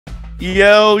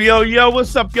Yo, yo, yo,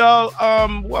 what's up, y'all?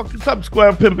 Welcome to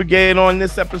Square Pimp Brigade. On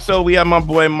this episode, we have my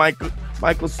boy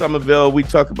Michael Somerville. We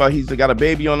talk about he's got a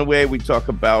baby on the way. We talk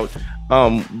about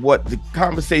what the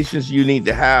conversations you need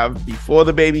to have before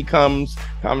the baby comes,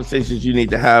 conversations you need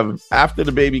to have after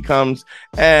the baby comes,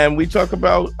 and we talk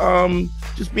about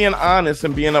just being honest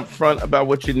and being upfront about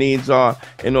what your needs are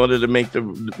in order to make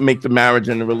the marriage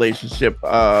and the relationship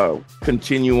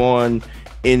continue on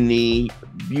in the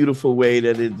beautiful way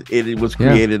that it was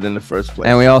created in the first place.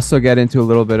 And we also get into a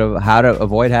little bit of how to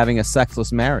avoid having a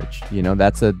sexless marriage. You know,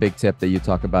 that's a big tip that you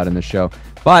talk about in the show.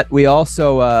 But we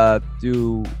also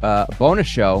do a bonus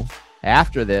show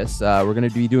after this. We're going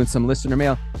to be doing some listener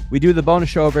mail. We do the bonus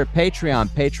show over at Patreon,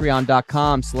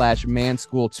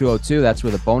 patreon.com/manschool202. That's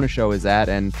where the bonus show is at.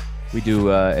 And we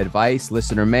do advice,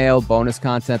 listener mail, bonus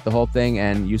content, the whole thing.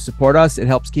 And you support us. It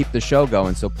helps keep the show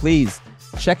going. So please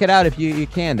check it out if you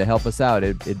can to help us out.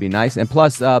 It'd be nice. And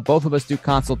plus, both of us do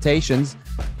consultations.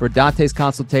 For Dante's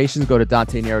consultations, go to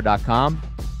DanteNero.com.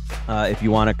 If you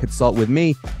want to consult with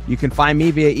me, you can find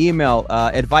me via email,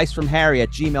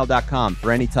 advicefromharry@gmail.com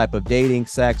for any type of dating,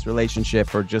 sex,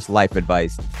 relationship, or just life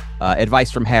advice.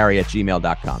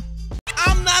 Advicefromharry@gmail.com.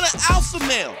 I'm not an alpha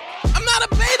male. I'm not a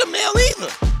beta male either.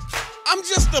 I'm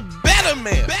just a better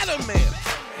man.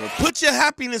 Well, put your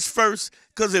happiness first,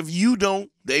 because if you don't,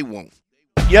 they won't.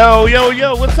 Yo, yo,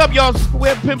 yo, what's up, y'all?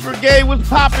 Square Pimp Brigade, what's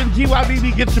poppin'?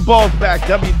 GYBB, get your balls back.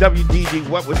 WWDD,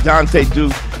 what would Dante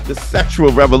do? The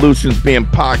sexual revolution's being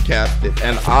podcasted,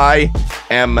 and I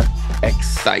am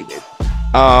excited.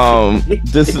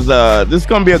 This is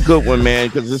gonna be a good one, man,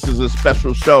 because this is a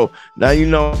special show. Now, you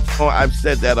know, I've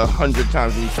said that 100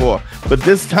 times before, but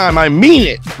this time I mean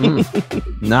it.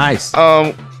 Nice.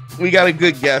 We got a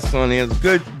good guest on here. It's a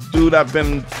good dude I've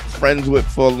been friends with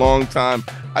for a long time.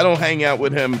 I don't hang out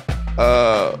with him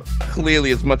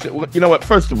clearly as much. You know what?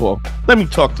 First of all, let me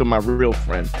talk to my real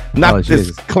friend, not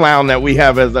this clown that we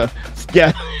have as a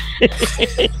guest.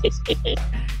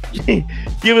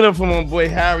 Give it up for my boy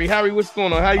Harry. Harry, what's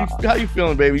going on? How you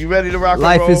feeling, baby? You ready to rock and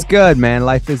roll? Life is good, man.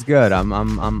 Life is good.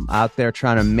 I'm out there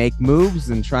trying to make moves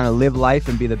and trying to live life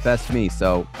and be the best me.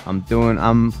 So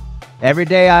I'm every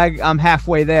day I'm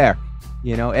halfway there.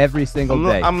 You know, every single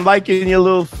day. I'm liking your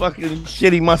little fucking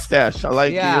shitty mustache. I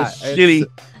like your shitty.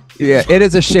 Yeah, it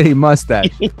is a shitty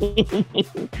mustache.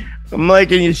 I'm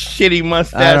liking your shitty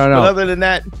mustache. I don't know. But other than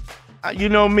that, you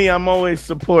know me, I'm always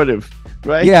supportive,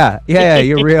 right? Yeah,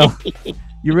 you're real.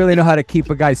 You really know how to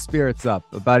keep a guy's spirits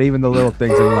up about even the little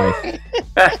things in life.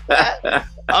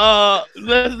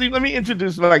 Let me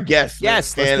introduce my guest.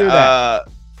 Yes, let's do that.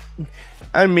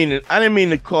 I didn't mean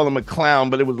to call him a clown,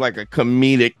 but it was like a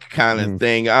comedic kind of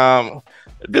thing.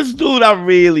 This dude, I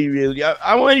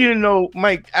want you to know,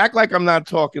 Mike, act like I'm not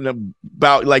talking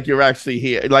about like you're actually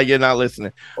here, like you're not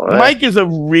listening. What? Mike is a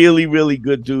really, really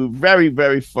good dude. Very,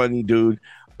 very funny dude.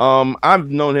 I've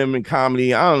known him in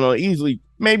comedy, I don't know, easily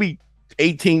maybe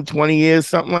 18, 20 years,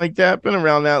 something like that. Been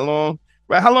around that long.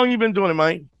 Right? How long you been doing it,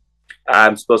 Mike?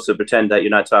 I'm supposed to pretend that you're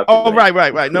not talking. Oh, right.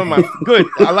 No, my good.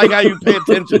 I like how you pay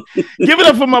attention. Give it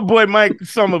up for my boy Mike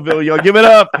Somerville, yo. Give it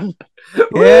up.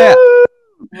 Yeah.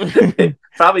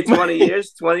 Probably 20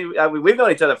 years. 20. I mean, we've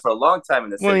known each other for a long time in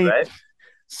this city, right?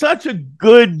 Such a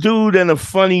good dude and a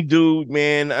funny dude,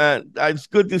 man. It's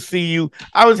good to see you.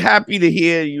 I was happy to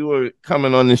hear you were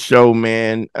coming on the show,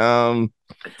 man.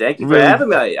 Thank you for having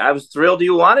me. I was thrilled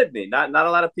you wanted me. Not a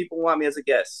lot of people want me as a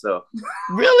guest. So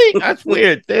really, that's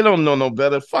weird. They don't know no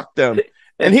better. Fuck them.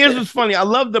 And here's what's funny. I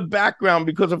love the background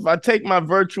because if I take my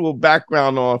virtual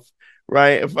background off,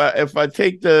 right? If I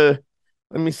take let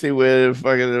me see where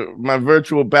my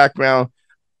virtual background.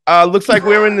 Looks like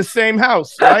we're in the same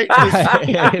house, right?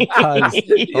 It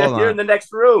does. You're in the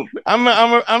next room. I'm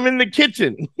in the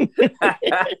kitchen.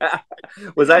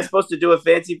 Was I supposed to do a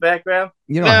fancy background?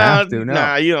 You don't have to. No.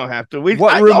 Nah, you don't have to.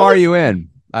 What room are you in?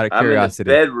 Out of curiosity.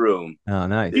 I'm in the bedroom. Oh,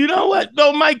 nice. You know what?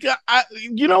 No, Mike.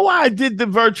 You know why I did the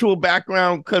virtual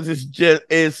background? Because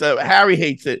it's Harry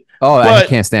hates it. Oh, I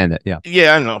can't stand it.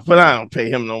 Yeah, I know, but I don't pay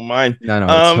him no mind. No,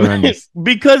 it's horrendous.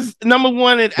 Because number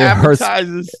one, it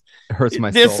advertises. Hurts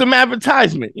my There's soul. some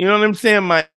advertisement. You know what I'm saying?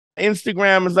 My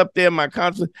Instagram is up there, my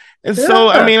concert, and so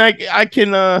I mean, I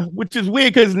can, which is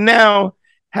weird because now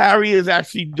Harry is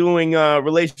actually doing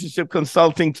relationship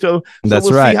consulting too. So That's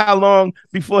we'll right. see how long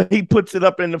before he puts it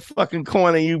up in the fucking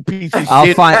corner. You piece of I'll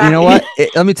shit. find. You know what?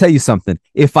 Let me tell you something.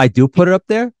 If I do put it up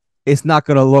there, it's not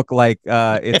gonna look like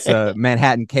it's a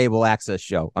Manhattan cable access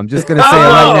show. I'm just gonna say it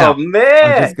right now.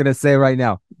 Man. I'm just gonna say right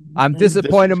now. I'm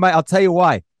disappointed. I'll tell you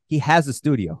why. He has a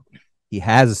studio. he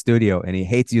has a studio and he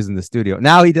hates using the studio.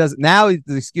 Now he does. Now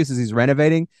the excuse is he's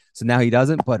renovating, so now he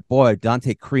doesn't. But boy,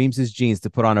 Dante creams his jeans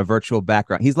to put on a virtual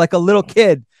background. He's like a little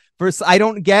kid. First, I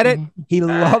don't get it. He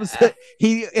loves it.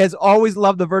 He has always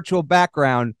loved the virtual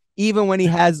background, even when he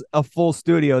has a full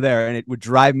studio there, and it would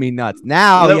drive me nuts.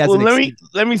 Now he has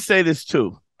let me say this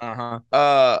too.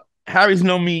 Harry's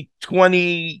known me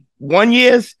 21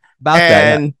 years, about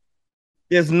that. Yeah.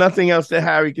 There's nothing else that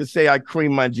Harry can say I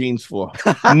cream my jeans for.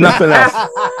 Nothing else.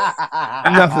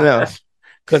 Nothing else.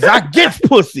 Because I get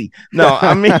pussy. No,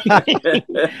 I mean,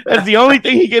 that's the only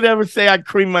thing he can ever say I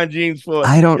cream my jeans for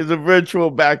is a virtual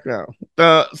background.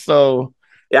 So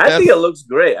yeah, I think it looks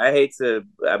great. I hate to,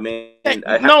 I mean,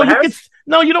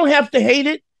 you don't have to hate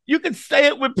it. You can say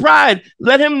it with pride.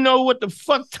 Let him know what the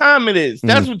fuck time it is.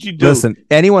 That's what you do. Listen,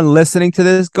 anyone listening to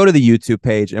this, go to the YouTube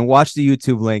page and watch the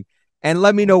YouTube link and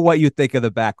let me know what you think of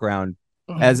the background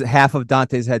as half of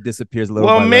Dante's head disappears a little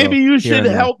bit. Well, maybe you should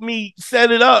help me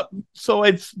set it up so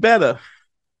it's better.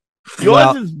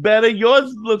 Yours is better.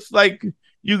 Yours looks like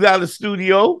you got a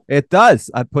studio. It does.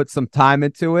 I put some time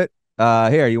into it.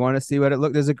 Here, you want to see what it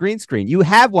looks? There's a green screen. You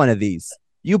have one of these.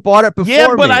 You bought it before.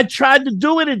 Yeah, but I tried to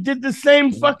do it. It did the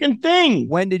same fucking thing.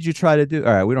 When did you try to do?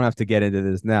 All right, we don't have to get into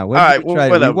this now. When all right, well,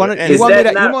 whatever. You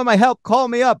want my help? Call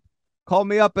me up. Call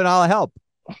me up, and I'll help.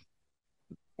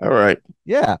 All right.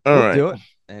 Yeah, we'll do it.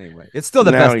 Anyway, it's still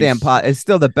the best damn It's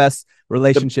still the best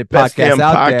relationship podcast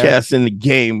out there. Podcast in the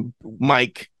game,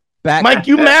 Mike. Mike,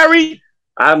 you married?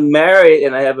 I'm married,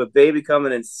 and I have a baby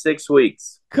coming in 6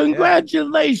 weeks.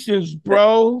 Congratulations,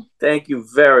 bro. Thank you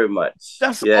very much.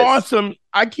 That's awesome.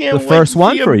 I can't wait first to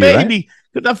one see for your you, baby,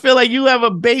 because I feel like you have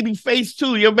a baby face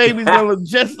too. Your baby's gonna look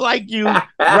just like you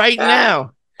right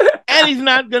now. And he's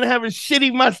not gonna have a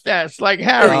shitty mustache like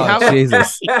Harry. Oh,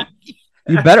 Jesus.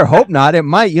 You better hope not. It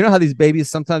might. You know how these babies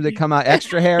sometimes they come out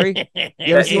extra hairy?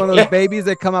 You ever see one of those babies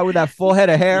that come out with that full head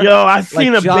of hair? Yo, I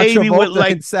seen a baby with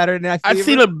like Saturday Night Fever. I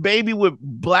seen a baby with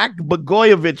black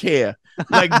Blagojevich hair.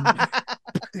 Like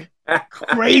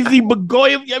crazy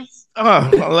Blagojevich. Oh, I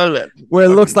love that. Where it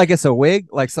looks like it's a wig,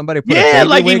 like somebody put a baby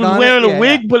like wig he was on wearing it. a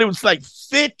wig, but it was like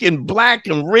thick and black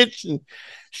and rich and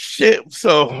shit.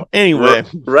 So anyway,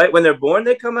 right when they're born,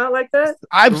 they come out like that.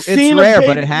 I've seen rare,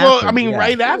 but it happens. Well, I mean,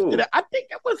 right after that, I think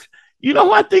it was. You know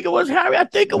who I think it was, Harry? I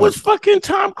think it was fucking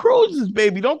Tom Cruise's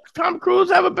baby. Don't Tom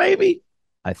Cruise have a baby?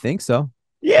 I think so.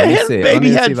 Yeah, his baby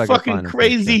had fucking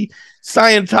crazy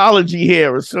Scientology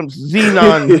hair or some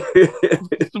xenon,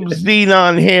 some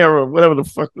xenon hair or whatever the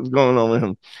fuck was going on with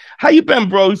him. How you been,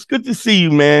 bro? It's good to see you,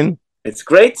 man. It's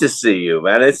great to see you,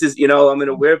 man. It's just, I'm in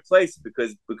a weird place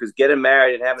because getting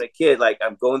married and having a kid, like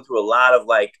I'm going through a lot of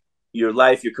like your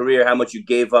life, your career, how much you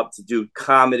gave up to do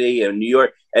comedy in New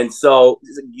York. And so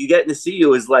you getting to see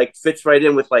you is like fits right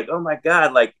in with like, oh my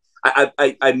God, like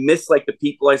I miss like the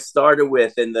people I started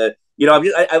with and the,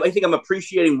 I think I'm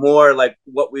appreciating more like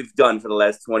what we've done for the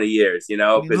last 20 years, A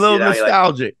little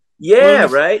nostalgic.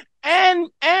 Right. And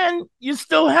you're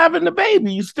still having the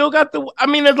baby. You still got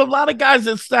there's a lot of guys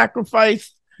that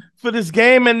sacrifice for this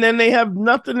game and then they have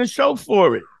nothing to show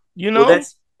for it. Well,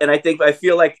 and I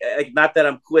feel like not that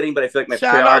I'm quitting, but I feel like my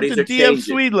priorities are changing. Shout out to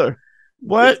DM Sweedler.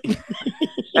 What?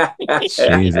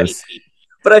 Jesus.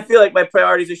 But I feel like my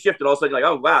priorities are shifted. All of a sudden, you're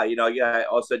like, oh, wow,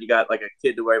 all of a sudden you got like a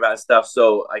kid to worry about and stuff.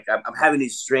 So like I'm having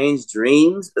these strange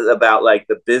dreams about like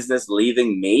the business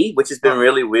leaving me, which has been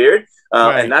really weird.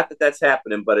 And not that that's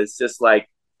happening, but it's just like,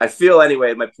 I feel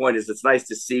anyway, my point is it's nice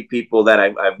to see people that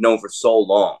I've known for so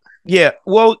long. Yeah.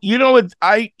 Well, there's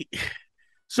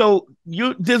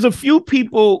a few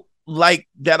people like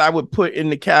that I would put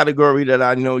in the category that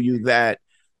I know you that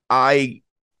I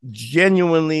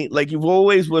genuinely like. You've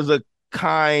always was a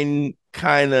kind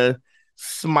of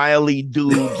smiley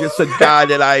dude, just a guy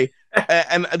that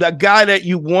and the guy that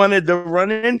you wanted to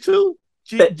run into.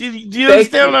 Do you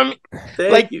understand what I mean?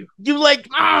 Thank you. You like,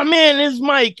 oh man, it's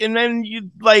Mike, and then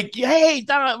you like, hey,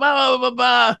 blah blah blah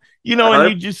blah, and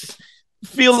you just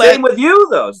feel like. Same with you,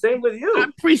 though. Same with you. I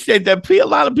appreciate that. A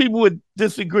lot of people would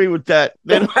disagree with that.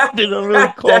 They don't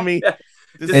really call me.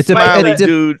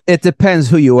 Dude. It depends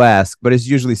who you ask, but it's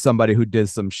usually somebody who did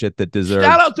some shit that deserves.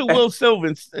 Shout out to Will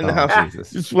Sylvans in the house.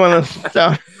 Jesus. Just want to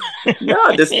shout.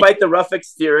 No, despite the rough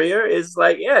exterior, is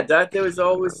like, Dante was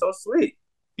always so sweet.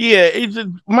 Yeah,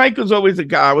 Mike was always a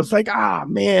guy. I was like,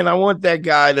 man, I want that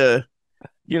guy to,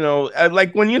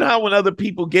 like when when other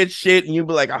people get shit and you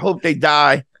be like, I hope they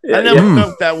die. I never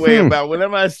felt that way about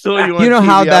whenever I saw you on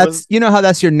TV, how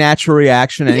that's your natural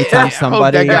reaction anytime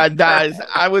somebody I hope that guy dies.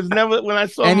 I was never when I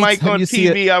saw Mike on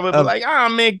TV, I would be like,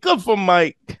 man, good for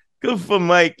Mike. Good for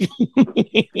Mike.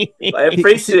 I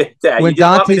appreciate that. When You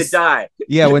just want me to die.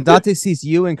 Yeah, when Dante sees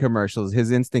you in commercials,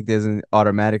 his instinct isn't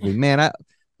automatically, man,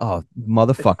 oh,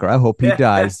 motherfucker, I hope he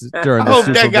dies during the I hope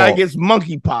Super that guy Bowl. gets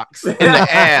monkeypox in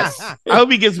the ass. I hope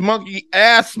he gets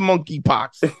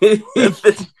monkeypox.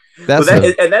 That's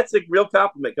and that's a real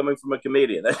compliment coming from a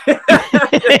comedian. I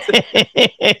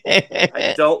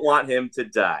don't want him to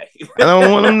die. I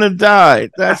don't want him to die.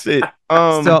 That's it.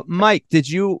 So, Mike, did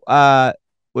you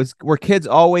were kids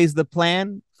always the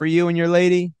plan for you and your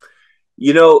lady?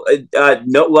 No.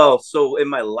 Well, so in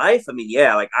my life, I mean,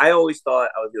 yeah, like I always thought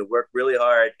I was going to work really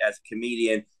hard as a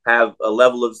comedian, have a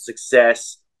level of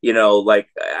success, like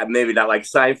maybe not like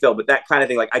Seinfeld, but that kind of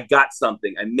thing. Like I got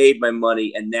something, I made my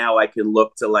money, and now I can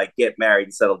look to like get married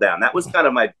and settle down. That was kind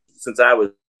of since I was,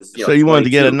 so you wanted to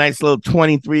get a nice little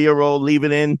 23-year-old, leave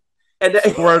it in, and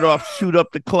squirt off, shoot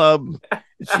up the club.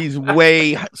 She's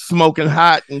way smoking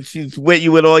hot, and she's with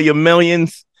you with all your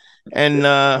millions. And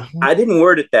I didn't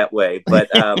word it that way, but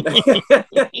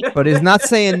but he's not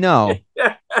saying no.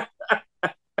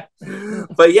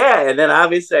 But yeah, and then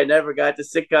obviously I never got the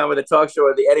sitcom or the talk show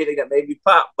or anything that made me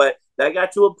pop. But that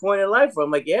got to a point in life where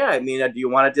I'm like, yeah, I mean, do you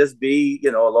want to just be,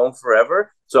 alone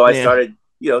forever? So I started,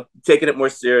 taking it more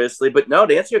seriously. But no,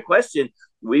 to answer your question,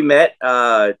 we met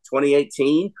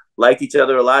 2018, liked each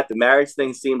other a lot. The marriage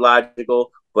thing seemed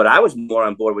logical, but I was more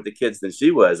on board with the kids than she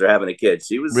was, or having a kid.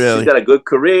 She's got a good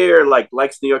career,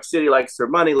 likes New York City, likes her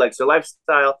money, likes her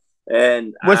lifestyle.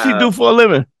 And what's she do for a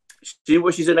living?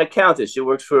 She's an accountant. She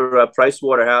works for Price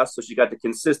Waterhouse, so she got the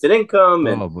consistent income,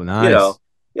 and nice.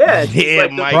 Yeah,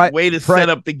 Mike, way to set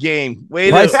up the game.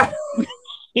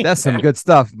 That's some good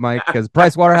stuff, Mike. Because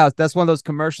Price Waterhouse, that's one of those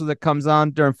commercials that comes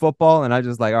on during football, and I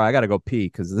just like, all right, I gotta go pee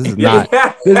because this is not.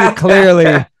 This is clearly,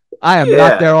 I am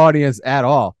not their audience at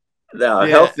all. No,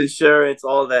 health insurance,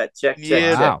 all that. Check.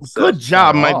 Wow. Good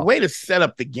job, Mike. Way to set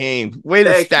up the game. Way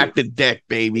to stack the deck,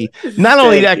 baby. Not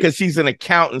only that, because she's an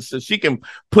accountant, so she can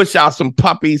push out some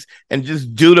puppies and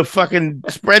just do the fucking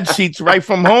spreadsheets right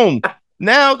from home.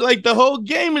 Now, like, the whole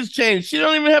game has changed. She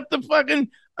don't even have to fucking,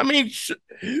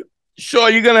 sure,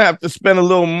 you're gonna have to spend a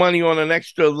little money on an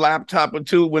extra laptop or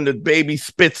two when the baby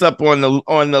spits up on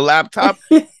the laptop.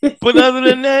 But other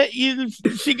than that,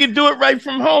 she can do it right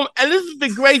from home. And this is the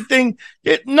great thing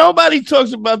that nobody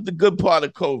talks about, the good part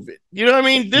of COVID. You know what I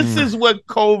mean? This is what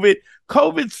COVID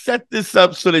set this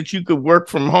up so that you could work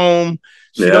from home.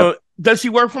 Does she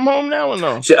work from home now or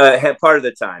no? She, part of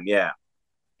the time, yeah.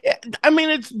 Yeah, I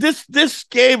mean, it's this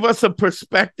gave us a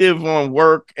perspective on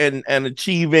work and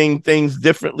achieving things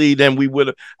differently than we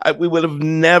would have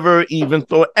never even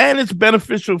thought, and it's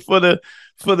beneficial for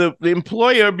the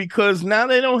employer because now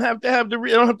they don't have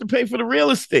to pay for the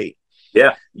real estate.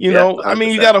 Yeah, you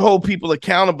got to hold people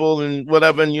accountable and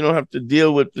whatever, and you don't have to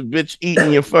deal with the bitch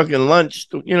eating your fucking lunch.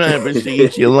 You don't have to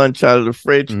eat your lunch out of the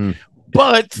fridge.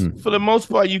 But for the most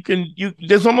part,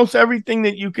 there's almost everything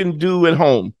that you can do at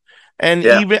home. And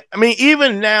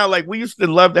even now, like we used to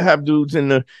love to have dudes in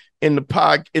the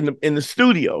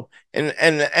studio,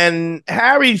 and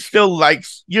Harry still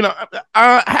likes,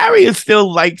 Harry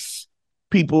still likes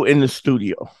people in the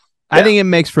studio. I think it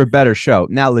makes for a better show.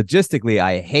 Now, logistically,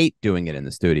 I hate doing it in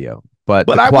the studio, but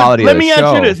the quality let of the me show.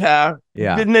 ask you this, Harry.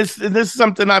 Yeah, and this is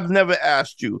something I've never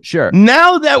asked you. Sure.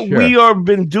 Now that we have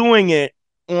been doing it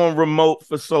on remote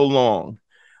for so long,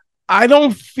 I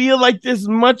don't feel like there's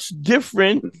much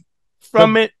different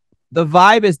from it. The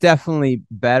vibe is definitely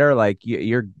better. Like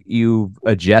you've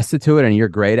adjusted to it and you're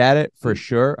great at it for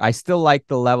sure. I still like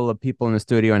the level of people in the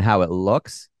studio and how it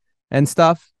looks and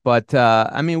stuff. But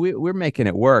we're making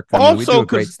it work. We do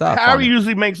great stuff. Harry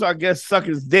usually makes our guests suck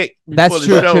his dick. That's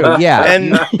true too. Yeah,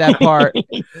 and that part.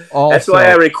 Also, that's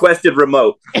why I requested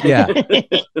remote. Yeah,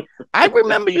 I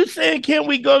remember you saying, "Can't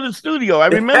we go to the studio?" I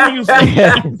remember you saying.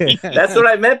 That's what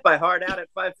I meant by hard out at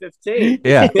 5:15.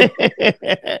 Yeah.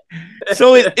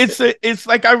 So it's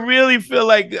like I really feel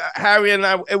like Harry and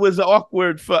I. It was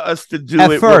awkward for us to do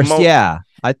at it first. remote. Yeah.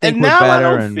 I think and we're now better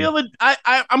I don't feel it.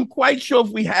 I'm quite sure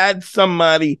if we had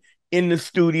somebody in the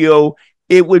studio,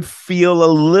 it would feel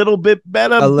a little bit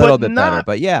better. Better,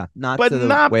 but yeah, not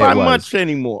by much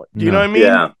anymore. Do you know what I mean?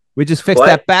 Yeah. We just fix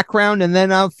that background, and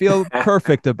then I'll feel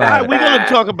perfect about it. We're gonna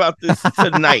talk about this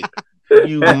tonight,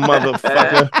 you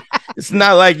motherfucker. It's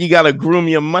not like you gotta groom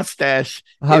your mustache.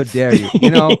 How dare you?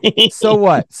 So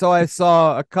what? So I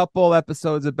saw a couple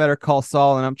episodes of Better Call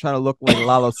Saul, and I'm trying to look like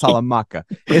Lalo Salamanca.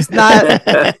 It's not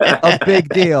a big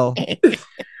deal.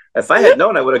 If I had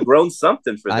known, I would have grown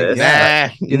something for this.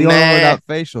 You're the only one without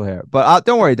facial hair. But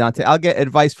don't worry, Dante. I'll get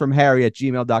advice from Harry at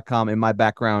gmail.com in my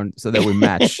background so that we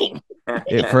match.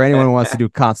 For anyone who wants to do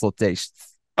consultations.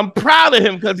 I'm proud of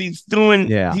him because he's doing.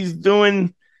 Yeah. He's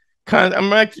doing.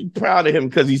 I'm actually proud of him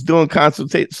because he's doing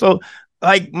consultation. So,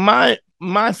 like my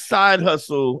side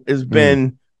hustle has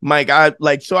been Mike.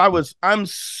 I'm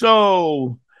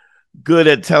so good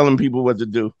at telling people what to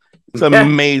do. It's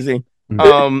amazing.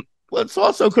 Well, it's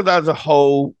also because I was a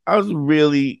hoe. I was a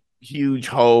really huge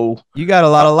hoe. You got a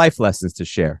lot of life lessons to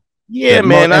share. Yeah,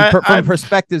 man. From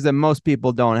perspectives that most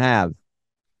people don't have.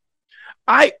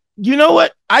 You know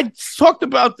what? I talked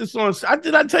about this on.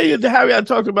 Did I tell you, Harry? I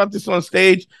talked about this on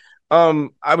stage.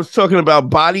 I was talking about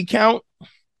body count.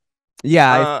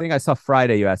 Yeah, I think I saw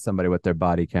Friday. You asked somebody what their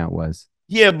body count was.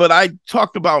 Yeah, but I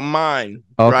talked about mine.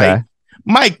 Okay, right?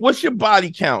 Mike, what's your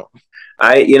body count?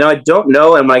 I don't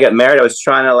know. And when I got married, I was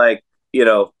trying to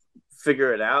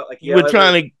figure it out. Like you were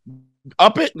trying to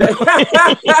up it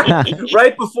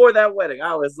right before that wedding.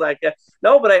 I was like,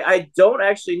 no, but I don't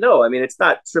actually know. I mean, it's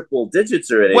not triple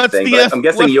digits or anything. I'm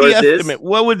guessing yours is.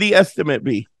 What would the estimate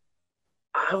be?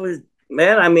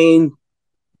 I mean,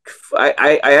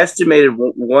 I estimated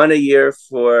one a year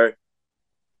for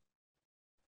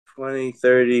 20,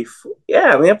 30.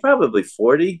 Yeah, I mean, probably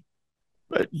 40.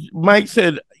 But Mike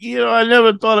said, I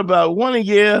never thought about one a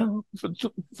year for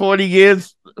 40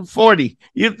 years. 40.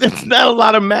 There's not a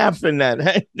lot of math in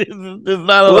that. There's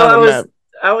not a lot of math.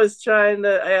 I was trying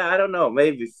to, I don't know,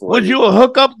 maybe 40. Was you a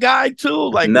hookup guy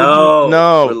too? Like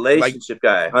no, relationship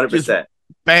guy, 100%.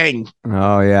 Bang.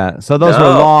 Oh yeah. So those were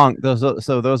long.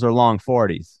 Those are long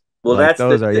 40s. Well, like,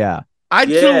 yeah. I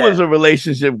too was a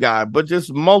relationship guy, but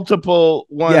just multiple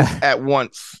ones at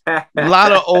once. A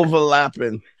lot of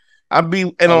overlapping. I'd be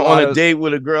on a date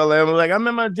with a girl, and I'm like, I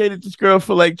remember I dated this girl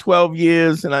for like 12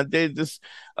 years, and I dated this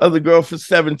other girl for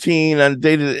 17.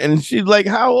 And she's like,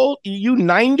 "How old? You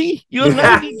 90? You're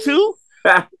 92?"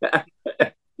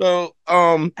 So,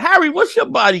 Harry, what's your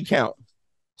body count?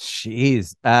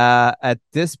 Jeez. At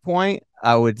this point,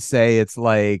 I would say it's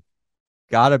like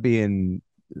gotta be in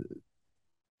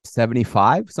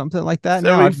 75, something like that.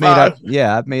 75.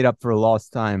 I've made up for a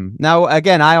lost time. Now,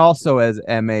 again, I also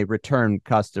am a return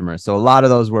customer, so a lot of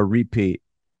those were repeat.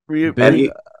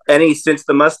 Any since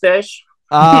the mustache?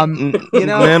 Nope.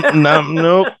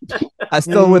 I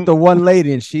still with the one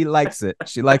lady, and she likes it.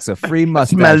 She likes a free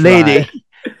mustache. My lady.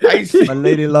 My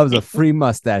lady loves a free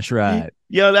mustache ride.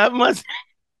 Yo, that must.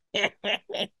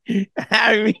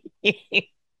 Harry.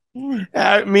 Me and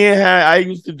Harry, I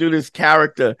used to do this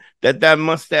character that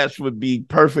mustache would be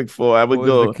perfect for. I would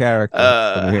go, character?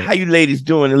 How you ladies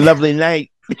doing? A lovely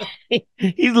night.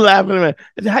 He's laughing at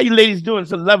me. How you ladies doing?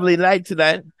 It's a lovely night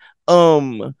tonight.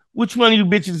 Which one of you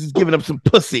bitches is giving up some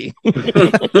pussy?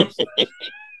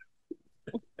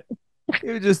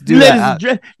 You just do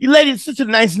that. You ladies, such a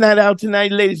nice night out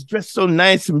tonight. You ladies dressed so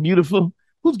nice and beautiful.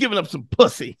 Who's giving up some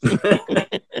pussy?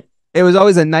 It was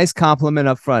always a nice compliment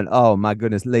up front. Oh my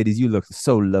goodness, ladies, you look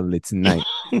so lovely tonight.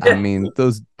 I mean,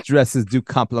 those dresses do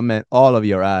compliment all of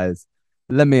your eyes.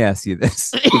 Let me ask you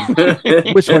this: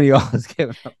 which one of you always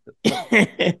giving up?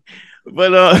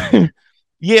 But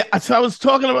yeah. So I was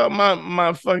talking about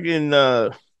my fucking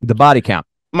the body count.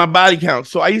 My body count.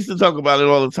 So I used to talk about it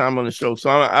all the time on the show. So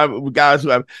I guys who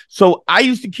have. So I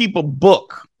used to keep a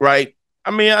book, right?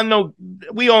 I mean, I know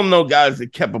we all know guys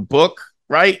that kept a book,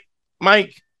 right,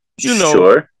 Mike? You know,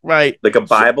 sure, right? Like a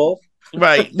Bible,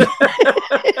 right?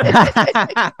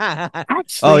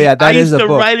 Actually, I used to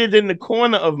write it in the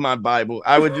corner of my Bible.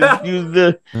 I would just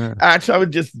use I would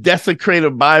just desecrate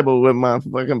a Bible with my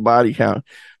fucking body count,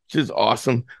 which is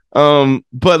awesome. So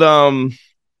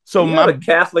you have a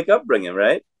Catholic upbringing,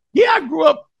 right? Yeah, I grew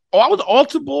up. I was an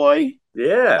altar boy.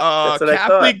 Yeah, that's what Catholic.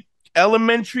 I thought.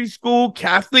 Elementary school,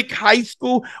 Catholic high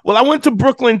school. Well, I went to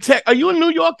Brooklyn Tech. Are you a New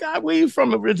York guy? Where are you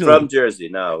from originally? From Jersey,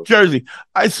 no. Jersey.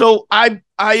 I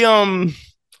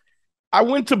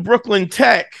went to Brooklyn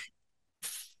Tech,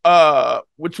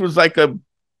 which was like I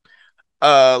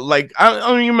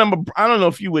don't even remember. I don't know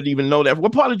if you would even know that.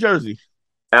 What part of Jersey?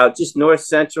 Out just north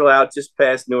central, out just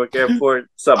past Newark Airport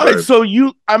suburb. Right, so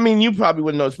you probably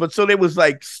wouldn't know this, but so there was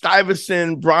like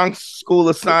Stuyvesant, Bronx School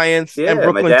of Science, and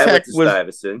Brooklyn my dad Tech went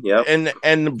to Stuyvesant,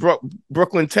 and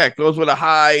Brooklyn Tech. Those were the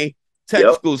high tech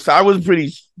schools. So I was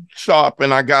pretty sharp,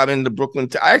 and I got into Brooklyn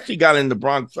Tech. I actually got into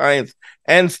Bronx Science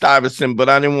and Stuyvesant, but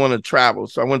I didn't want to travel,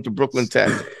 so I went to Brooklyn Tech.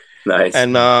 Nice.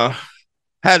 And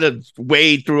had to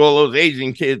wade through all those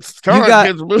Asian kids.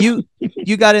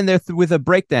 You got in there with a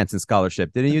breakdancing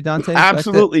scholarship, didn't you, Dante?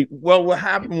 Absolutely. Well, what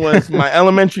happened was my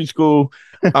elementary school,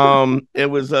 it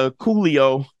was a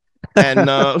Coolio, and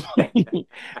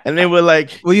and they were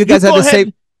like, well, you guys had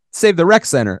to save the rec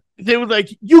center. They were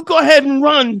like, you go ahead and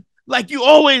run like you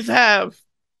always have.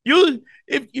 It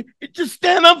if you just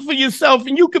stand up for yourself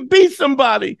and you could be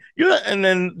somebody. And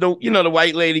then the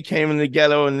white lady came in the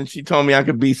ghetto and then she told me I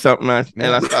could be something.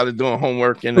 And I started doing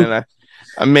homework and then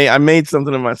I made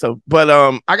something of myself. But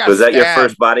I got Was that stabbed. your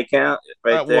first body count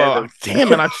right there? Well,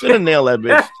 damn it, I should have nailed that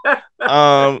bitch.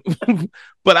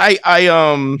 But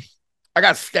I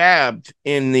got stabbed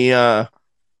in the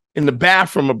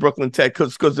bathroom of Brooklyn Tech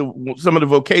because some of the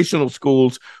vocational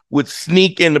schools would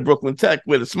sneak into Brooklyn Tech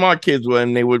where the smart kids were,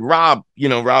 and they would rob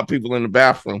people in the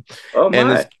bathroom. Oh my. And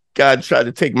this guy tried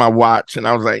to take my watch, and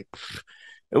I was like,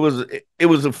 it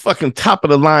was a fucking top of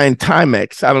the line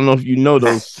Timex. I don't know if you know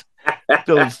those.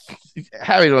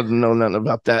 Harry doesn't know nothing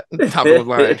about that. Top of the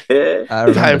line.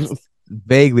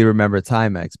 Vaguely remember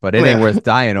Timex, but it ain't worth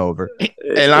dying over.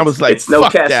 And I was like, it's no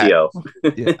Casio.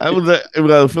 If it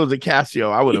was a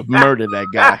Casio, I would have murdered that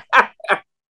guy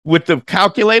with the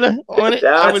calculator on it.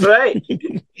 That's right.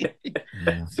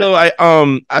 So I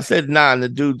said nah, and the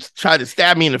dude tried to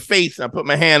stab me in the face. I put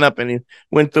my hand up and he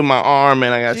went through my arm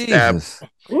and I got stabbed.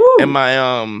 Woo. And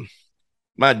my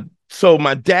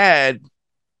dad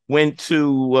went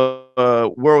to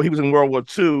he was in World War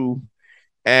II.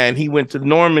 And he went to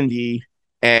Normandy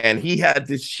and he had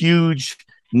this huge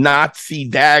Nazi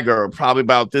dagger, probably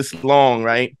about this long,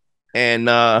 right? And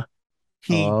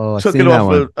he took it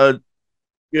off a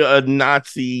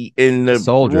Nazi in the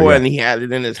soldier, war, and he had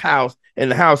it in the house.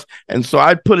 And so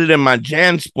I put it in my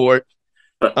JanSport,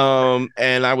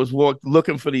 and I was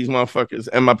looking for these motherfuckers.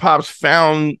 And my pops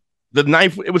found the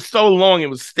knife. It was so long, it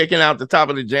was sticking out the top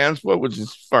of the JanSport, which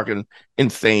is fucking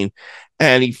insane.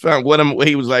 And he found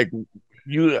he was like,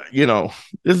 you know,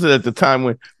 this is at the time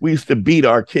when we used to beat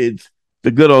our kids, the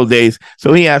good old days.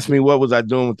 So he asked me what was I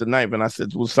doing with the knife, and I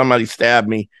said, well, somebody stabbed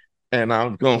me, and I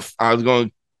was going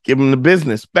to give him the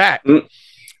business back. And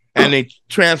they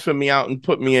transferred me out and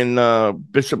put me in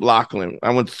Bishop Lachlan. I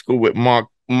went to school with Mark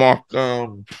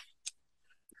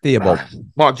Theobald.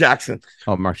 Mark Jackson.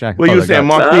 Oh, Mark Jackson. What you saying,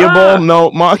 Mark Theobald?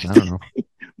 No, Mark. I don't know.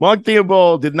 Mark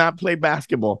Theobald did not play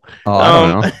basketball. Oh, I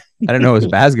don't know. I didn't know it was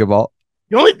basketball.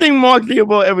 The only thing Mark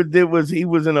Theobald ever did was he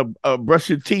was in a brush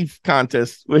your teeth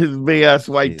contest with his big ass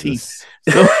white teeth.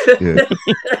 So you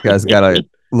guys gotta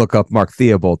look up Mark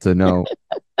Theobald to know.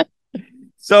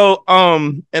 So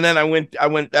and then I went.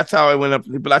 That's how I went up.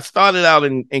 But I started out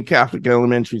in Catholic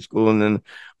elementary school, and then,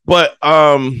 but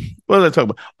what was I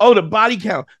talking about? Oh, the body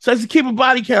count. So I used to keep a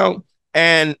body count,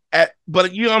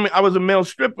 but you know, I was a male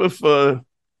stripper for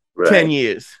 10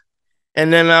 years,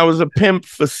 and then I was a pimp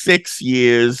for 6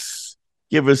 years.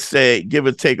 Give or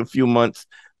take a few months.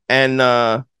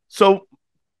 And so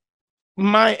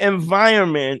my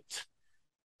environment,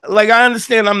 like, I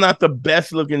understand I'm not the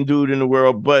best looking dude in the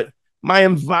world, but my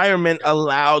environment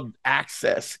allowed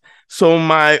access. So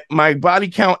my body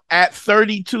count at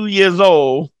 32 years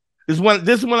old is when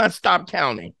I stopped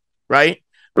counting, right?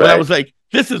 When I was like,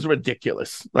 this is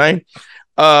ridiculous, right?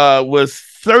 Was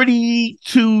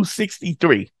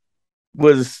 3263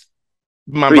 was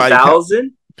my body count.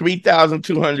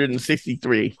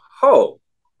 3,263. Oh,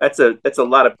 that's a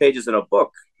lot of pages in a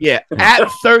book. Yeah, at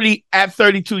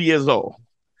 32 years old.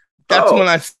 That's when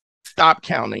I stopped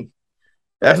counting.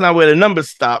 That's not where the numbers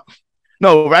stop.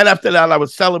 No, right after that I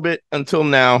was celibate until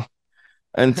now.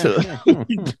 And then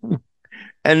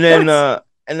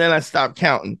I stopped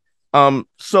counting.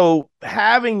 So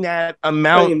having that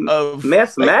amount of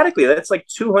mathematically, that's like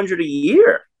 200 a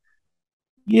year.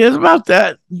 Yeah, it's about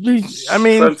that. I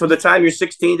mean, from the time you're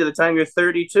 16 to the time you're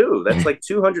 32, that's like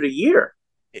 200 a year.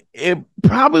 It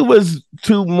probably was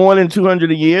more than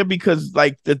 200 a year because,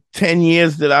 like, the 10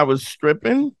 years that I was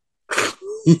stripping.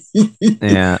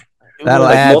 Yeah, that'll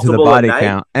add to the body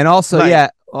count, and also,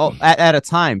 at a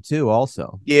time too.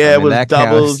 Also, yeah, it was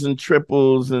doubles and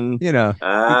triples, and you know, you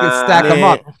can stack them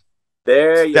up.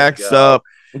 There you stacks go. Up.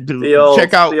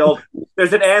 Check out.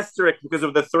 There's an asterisk because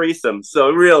of the threesome,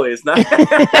 so really, it's not.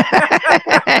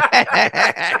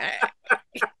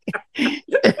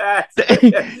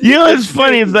 You know, it's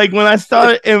funny. It's like when I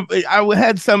started, I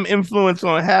had some influence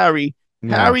on Harry.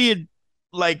 Yeah. Harry, had,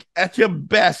 like, at your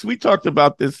best, we talked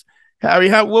about this. Harry,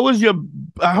 what was your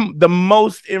the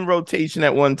most in rotation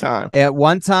at one time? At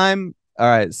one time, all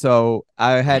right. So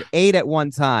I had 8 at one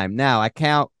time. Now I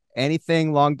count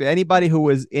anything anybody who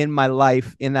was in my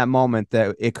life in that moment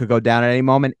that it could go down at any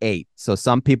moment. 8. So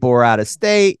some people were out of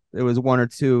state. There was 1 or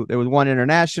 2. There was 1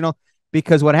 international.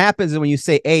 Because what happens is when you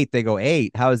say 8, they go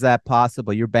 8. How is that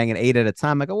possible? You're banging 8 at a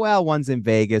time. I go, well, one's in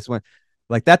Vegas.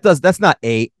 Like that's not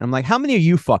 8. I'm like, how many are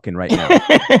you fucking right now?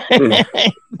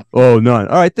 Oh, none.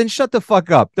 All right, then shut the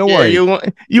fuck up. Don't worry. You want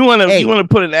to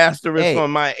put an asterisk on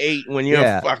my 8 when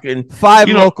you're fucking 5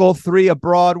 local, 3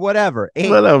 abroad, whatever. 8.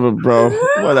 Whatever, bro.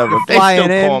 Whatever. They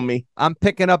still call me. I'm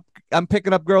picking up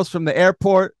girls from the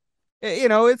airport.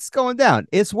 It's going down.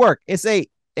 It's work. It's 8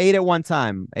 at one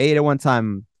time. 8 at one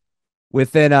time.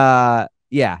 Within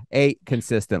 8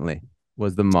 consistently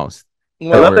was the most. I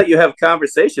love that you have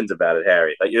conversations about it,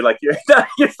 Harry. Like you're not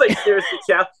just like seriously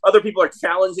other people are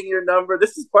challenging your number.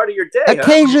 This is part of your day.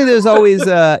 Occasionally, there's always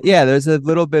there's a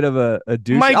little bit of a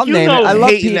douche. Mike, I'll name it. I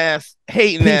love hating ass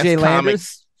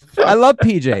comics. I love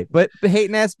PJ, but the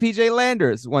hating ass PJ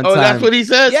Landers one time. Oh, that's what he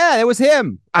said? Yeah, it was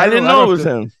him. I didn't know it was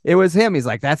him. It was him. He's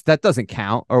like, that doesn't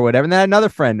count or whatever. And then another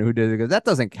friend who did it goes, that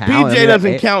doesn't count. PJ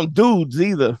doesn't count dudes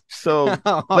either. So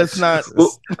let's not.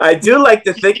 Well, I do like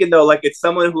the thinking though, like it's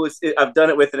someone who I've done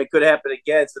it with and it could happen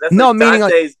again. So that's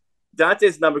like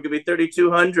Dante's number could be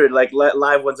 3,200, like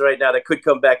live ones right now that could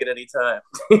come back at any time.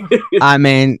 I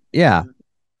mean, yeah,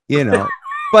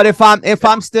 But if I'm here's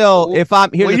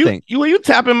the thing. Were you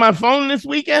tapping my phone this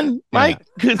weekend, Mike?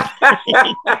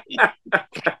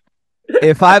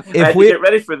 If we get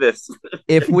ready for this,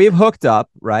 if we've hooked up,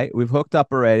 right? We've hooked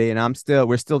up already, and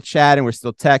we're still chatting, we're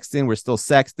still texting, we're still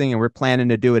sexting, and we're planning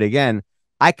to do it again.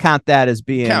 I count that as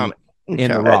being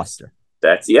in the roster.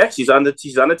 She's on the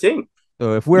team.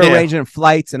 So if we're arranging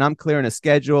flights and I'm clearing a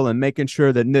schedule and making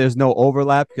sure that there's no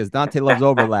overlap, because Dante loves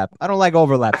overlap. I don't like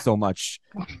overlap so much.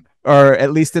 Or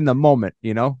at least in the moment,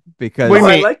 because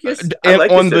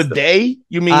on the day.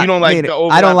 You mean you don't like the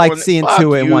overlap? I don't like seeing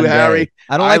 2 in one Harry. day.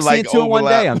 I don't like seeing 2 in one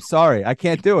day. I'm sorry, I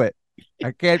can't do it.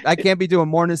 I can't be doing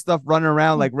morning stuff, running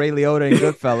around like Ray Liotta and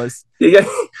Goodfellas. You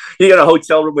got a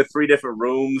hotel room with 3 different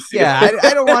rooms. Yeah,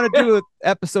 I don't want to do an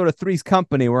episode of Three's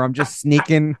Company where I'm just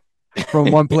sneaking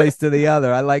from one place to the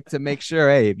other. I like to make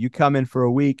sure, hey, if you come in for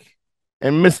a week.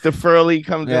 And Mr. Furley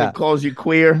comes in and calls you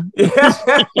queer.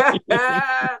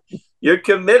 You're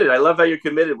committed. I love how you're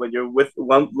committed when you're with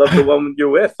one. Love the one you're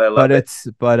with. I love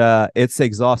it. It's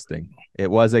exhausting.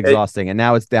 It was exhausting, and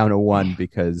now it's down to 1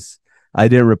 because I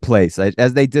didn't replace.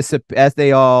 As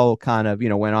they all kind of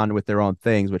went on with their own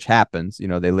things, which happens. They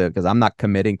live because I'm not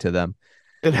committing to them.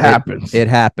 It happens. It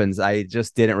happens. I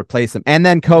just didn't replace them, and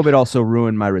then COVID also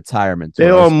ruined my retirement. So they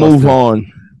all move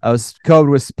on. I was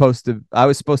supposed to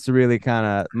really kind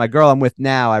of, my girl I'm with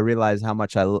now, I realized how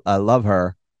much I love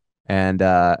her. And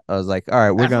I was like, all right,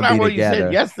 we're going to be together. You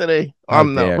said yesterday.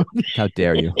 How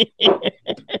dare you?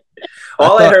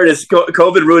 I heard is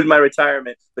COVID ruined my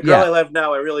retirement. The girl I love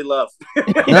now, I really love.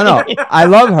 No, I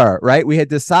love her. Right. We had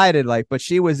decided but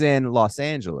she was in Los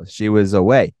Angeles. She was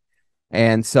away.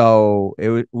 And so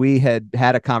we had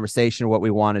a conversation of what we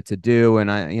wanted to do.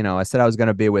 And I said I was going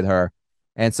to be with her.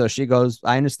 And so she goes,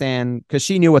 I understand, because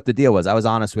she knew what the deal was. I was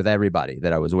honest with everybody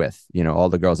that I was with, all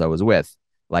the girls I was with.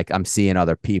 Like, I'm seeing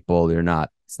other people.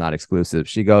 It's not exclusive.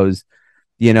 She goes,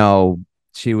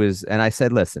 she was, and I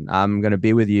said, listen, I'm going to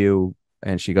be with you.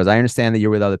 And she goes, I understand that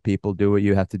you're with other people. Do what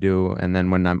you have to do. And then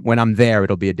when I'm there,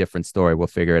 it'll be a different story. We'll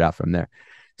figure it out from there.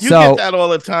 You get that all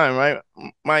the time, right,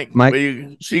 Mike?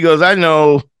 She goes, I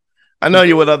know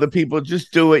you're with other people.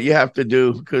 Just do what you have to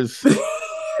do, because...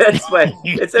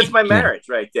 That's my marriage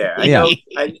right there.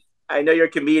 I know you're a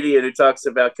comedian who talks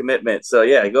about commitment. So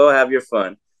go have your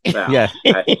fun. Now,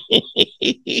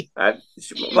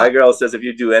 my girl says if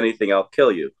you do anything, I'll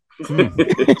kill you.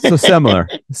 So similar.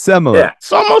 Yeah.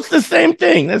 It's almost the same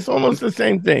thing. That's almost the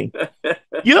same thing.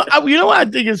 You know what I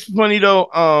think is funny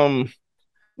though.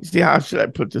 See, how should I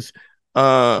put this?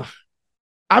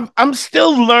 I'm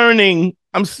still learning.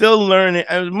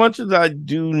 As much as I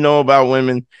do know about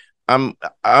women,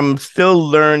 I'm still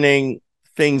learning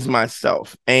things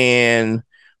myself. And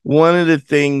one of the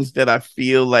things that I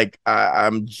feel like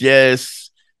I'm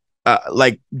just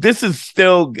this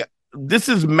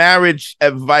is marriage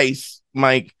advice,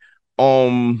 Mike.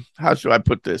 How should I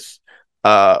put this?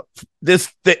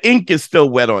 The ink is still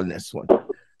wet on this one.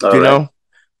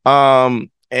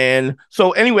 And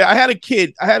so anyway, I had a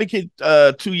kid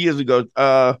 2 years ago.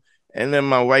 And then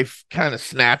my wife kind of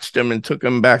snatched him and took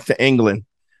him back to England.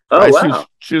 Oh, wow.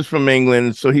 She was from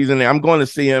England, so he's in there. I'm going to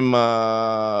see him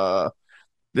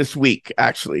this week,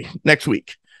 actually. Next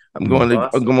week. I'm going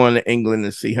to England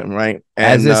to see him, right?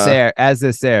 And, as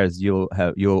this airs, you'll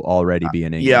already be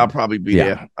in England. Yeah, I'll probably be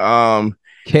there.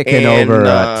 Kicking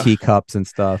over teacups and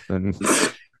stuff. And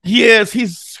Yes,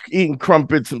 he's eating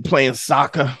crumpets and playing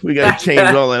soccer. We got to change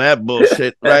all of that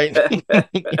bullshit, right?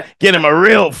 Get him a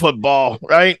real football,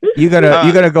 right? You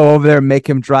gotta go over there and make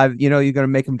him drive. You know, you're gonna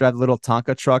make him drive the little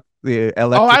Tonka truck, the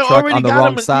electric truck on the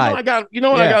wrong side. You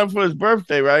know what I got him for his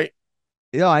birthday, right?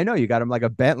 Yeah, I know. You got him like a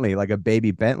Bentley, like a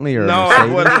baby Bentley, or no, I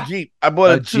bought a Jeep. I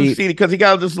bought a two-seater because he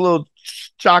got this little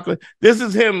chocolate. This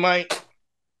is him, Mike.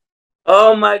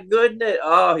 Oh my goodness!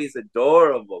 Oh, he's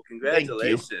adorable.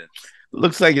 Congratulations.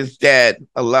 Looks like his dad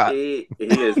a lot. He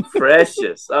is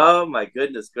precious. Oh my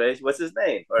goodness gracious! What's his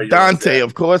name? Dante,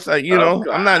 of course. I'm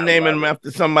not naming him after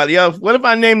somebody else. What if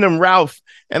I named him Ralph?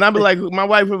 And I'd be like, my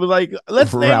wife would be like,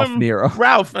 let's name him Nero.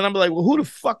 Ralph. And I'd be like, well, who the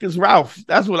fuck is Ralph?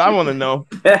 That's what I want to know.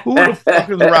 Who the fuck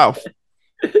is Ralph?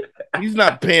 He's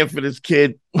not paying for this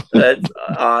kid. That's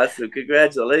awesome.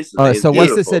 Congratulations. So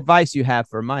what's this advice you have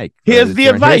for Mike? Here's the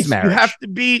advice. You have to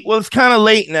be, well, it's kind of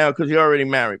late now because you're already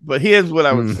married, but here's what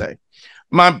I would say.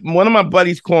 One of my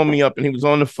buddies called me up and he was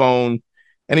on the phone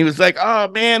and he was like, oh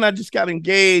man, I just got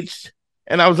engaged.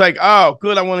 And I was like, oh,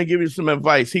 good. I want to give you some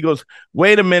advice. He goes,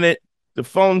 wait a minute. The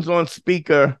phone's on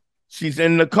speaker. She's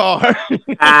in the car.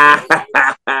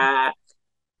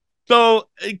 So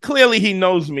clearly he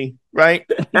knows me, right?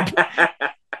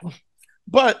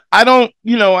 But I don't,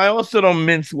 I also don't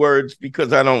mince words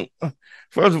because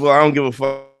first of all, I don't give a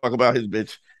fuck about his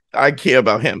bitch. I care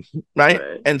about him, right?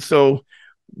 And so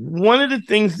one of the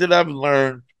things that I've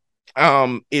learned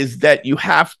is that you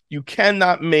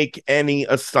cannot make any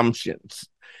assumptions.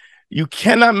 You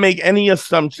cannot make any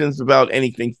assumptions about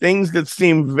anything. Things that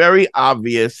seem very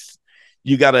obvious,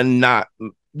 you gotta not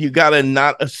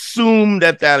assume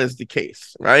that is the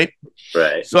case, right?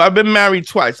 Right. So I've been married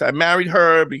twice. I married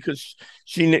her because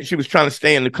she was trying to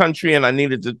stay in the country, and I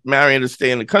needed to marry her to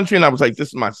stay in the country. And I was like, "This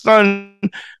is my son.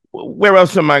 Where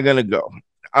else am I gonna go?"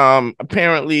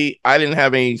 Apparently, I didn't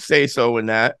have any say so in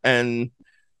that. And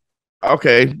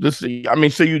okay, so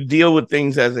you deal with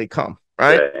things as they come,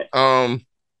 right?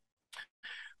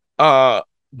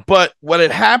 But what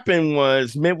had happened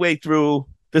was midway through,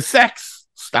 the sex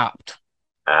stopped.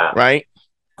 Right?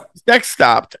 Sex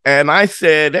stopped. And I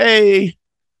said, hey,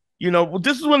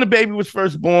 this is when the baby was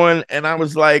first born. And I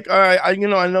was like, all right, I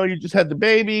know you just had the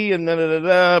baby and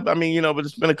I mean, but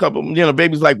it's been a couple,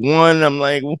 baby's like one. I'm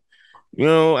like,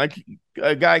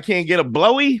 a guy can't get a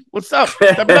blowy. What's up?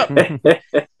 Step it up.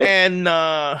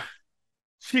 And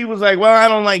she was like, well, I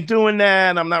don't like doing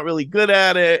that. I'm not really good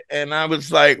at it. And I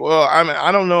was like, well,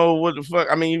 I don't know what the fuck.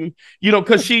 I mean,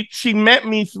 because she met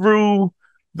me through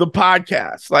the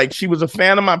podcast. Like, she was a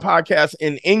fan of my podcast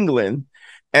in England,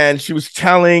 and she was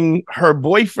telling her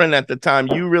boyfriend at the time,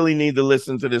 you really need to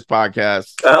listen to this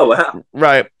podcast. Oh, wow.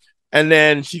 Right. And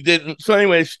then she didn't. So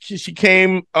anyway, she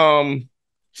came,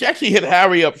 she actually hit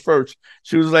Harry up first.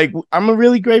 She was like, I'm a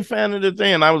really great fan of the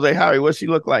thing. And I was like, Harry, what's she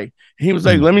look like? And he was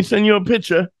like, let me send you a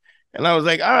picture. And I was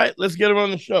like, all right, let's get her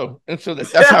on the show. And so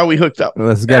that's how we hooked up.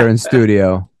 Let's get her in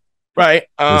studio. Right.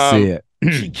 Let's see it.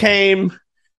 She came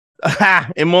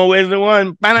in more ways than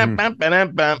one.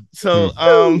 So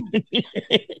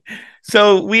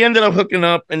so we ended up hooking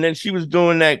up, and then she was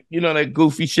doing that, that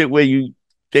goofy shit where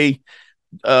they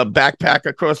backpack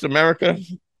across America.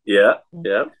 Yeah.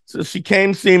 So she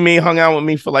came see me, hung out with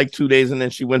me for like 2 days, and then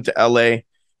she went to LA.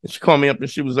 And she called me up and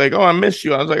she was like, oh, I miss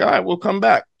you. I was like, all right, we'll come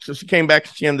back. So she came back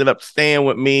and she ended up staying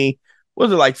with me. What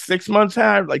was it, like 6 months,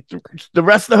 Harry? Like the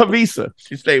rest of her visa,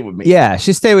 she stayed with me. Yeah,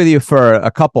 she stayed with you for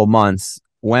a couple months,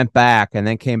 went back, and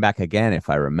then came back again, if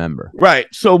I remember. Right.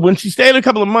 So when she stayed a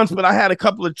couple of months, but I had a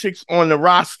couple of chicks on the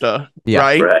roster,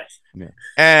 right? Yeah.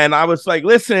 And I was like,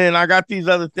 listen, I got these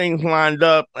other things lined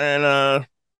up, and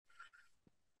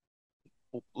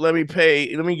let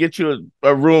me get you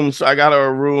a room. So I got her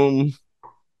a room.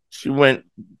 She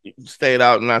stayed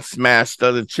out, and I smashed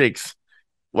other chicks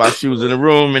while she was in the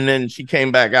room, and then she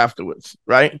came back afterwards,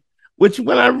 right? Which,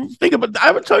 when I think about, I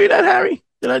ever tell you that, Harry?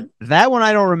 That one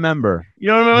I don't remember. You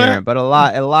don't remember that? But a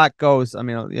lot goes. I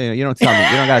mean, you don't tell me.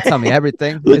 You don't gotta tell me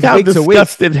everything. Look how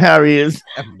disgusted Harry is.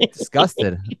 I'm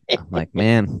disgusted. I'm like,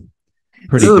 man,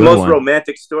 this is the most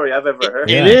romantic story I've ever heard.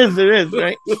 It is,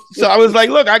 right? So I was like,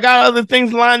 look, I got other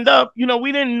things lined up.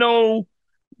 We didn't know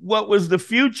what was the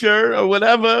future or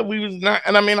whatever. We was not,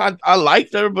 and I mean, I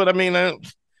liked her, but I mean, I'm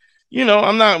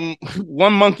not,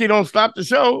 one monkey don't stop the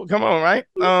show. Come on, right?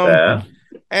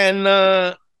 And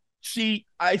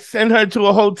I sent her to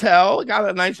a hotel, got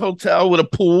a nice hotel with a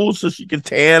pool so she could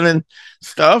tan and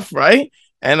stuff, right?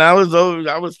 And I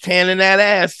was tanning that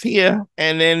ass here,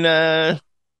 and then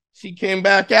she came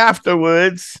back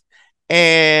afterwards,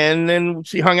 and then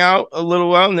she hung out a little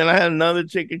while, and then I had another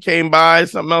chick that came by,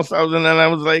 something else I was in, and I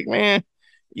was like, man,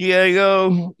 you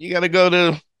gotta go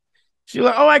to She was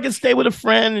like, oh, I can stay with a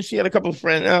friend. And she had a couple of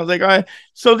friends. And I was like, all right.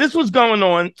 So this was going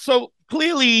on. So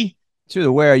clearly she was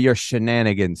aware of your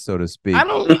shenanigans, so to speak. I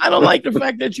don't like the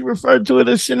fact that you referred to it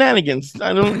as shenanigans.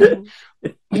 I don't.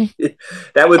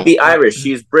 That would be Irish.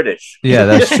 She's British. Yeah,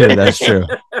 that's true. That's true.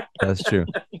 That's true.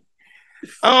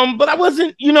 But I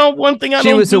wasn't, one thing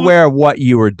she was aware of what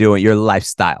you were doing, your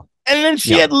lifestyle. And then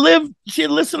she had listened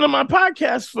to my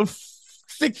podcast for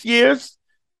 6 years.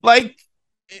 Like,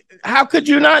 how could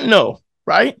you not know?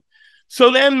 Right.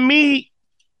 So then me,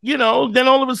 then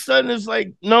all of a sudden it's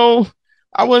like, no,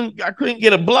 I couldn't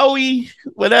get a blowy,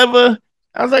 whatever.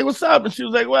 I was like, what's up? And she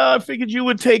was like, well, I figured you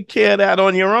would take care of that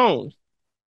on your own.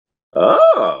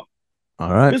 Oh,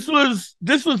 all right. This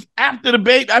was after the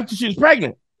baby, after she was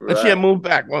pregnant. And she had moved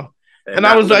back. Well, and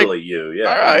I was like, all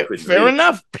right, fair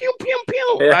enough. Pew, pew,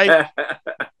 pew. Right?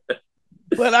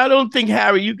 But I don't think,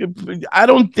 Harry, I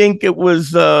don't think it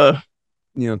was,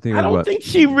 you don't think I don't think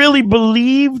she really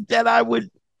believed that I would.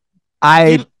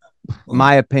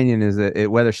 My opinion is that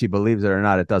whether she believes it or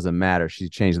not, it doesn't matter. She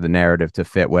changed the narrative to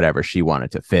fit whatever she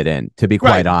wanted to fit in, to be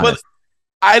quite honest.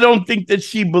 But I don't think that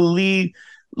she believed.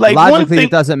 Like, logically,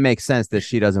 it doesn't make sense that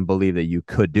she doesn't believe that you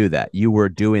could do that. You were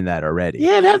doing that already.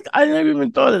 Yeah, I never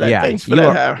even thought of that. Yeah, thanks for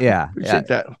that, Harry. Yeah, appreciate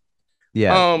that.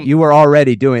 Yeah, you were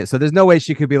already doing it. So there's no way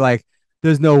she could be like,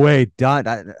 there's no way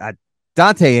Dante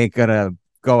ain't gonna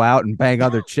go out and bang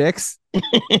other chicks.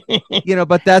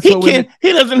 But that's he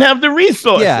doesn't have the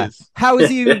resources. Yeah. How is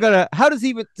he even gonna?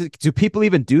 Do people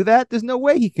even do that? There's no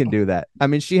way he can do that. I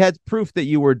mean, she had proof that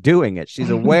you were doing it. She's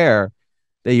aware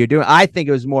that you're doing. I think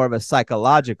it was more of a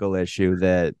psychological issue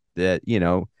that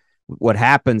what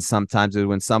happens sometimes is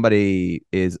when somebody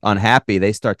is unhappy,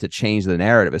 they start to change the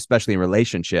narrative, especially in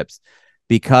relationships,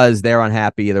 because they're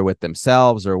unhappy either with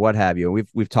themselves or what have you.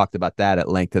 We've talked about that at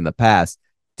length in the past.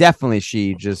 Definitely,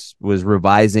 she just was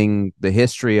revising the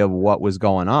history of what was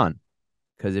going on.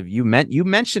 Because if you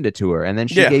mentioned it to her, and then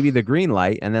she gave you the green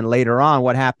light, and then later on,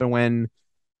 what happened when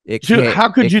how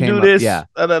could you do this? Yeah,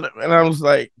 and I was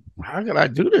like, how can I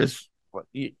do this?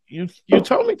 You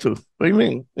told me to. What do you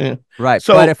mean? Yeah. Right.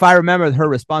 So, but if I remember, her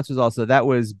response was also that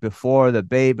was before the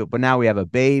baby, but now we have a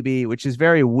baby, which is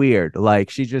very weird. Like,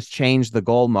 she just changed the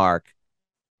goal mark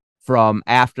from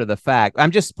after the fact. I'm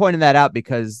just pointing that out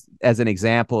because as an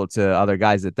example to other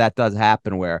guys that does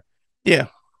happen where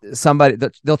somebody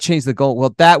they'll change the goal.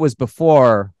 Well, that was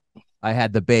before I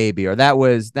had the baby, or that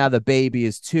was now the baby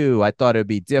is 2. I thought it'd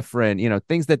be different,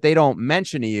 things that they don't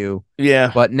mention to you.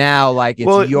 Yeah. But now, like,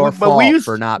 it's your fault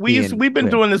for not being. We've been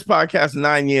doing this podcast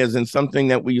 9 years, and something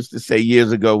that we used to say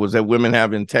years ago was that women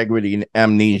have integrity and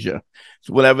amnesia.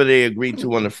 So whatever they agree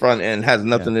to on the front end has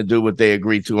nothing to do with what they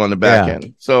agree to on the back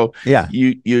end. So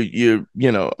you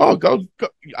go.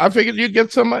 I figured you'd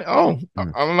get somebody. And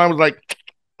I was like,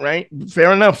 right,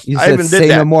 fair enough. You said, say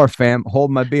no more, fam.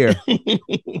 Hold my beer.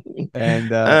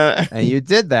 And you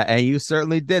did that, and you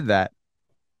certainly did that.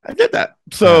 I did that.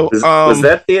 So was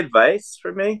that the advice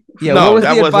for me? Yeah, no, what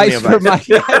was the advice for Mike?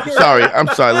 I'm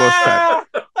sorry, lost track.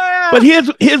 But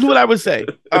here's what I would say.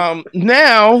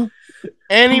 Now,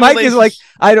 Mike is like,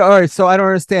 I don't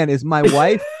understand. Is my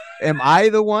wife? Am I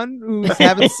the one who's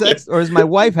having sex, or is my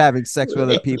wife having sex with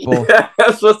other people?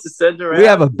 I'm supposed to send her. We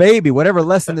have a baby. Whatever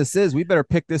lesson this is, we better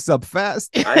pick this up fast.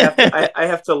 I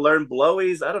have to learn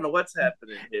blowies. I don't know what's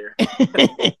happening here.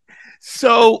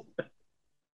 So,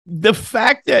 the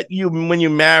fact that when you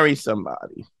marry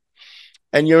somebody,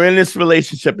 and you're in this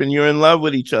relationship, and you're in love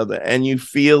with each other, and you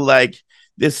feel like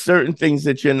there's certain things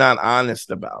that you're not honest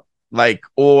about, like,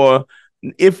 or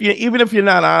even if you're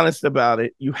not honest about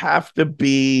it, you have to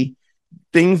be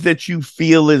things that you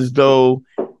feel as though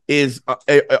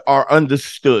are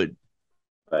understood.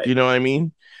 Right. You know what I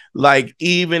mean? Like,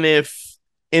 even if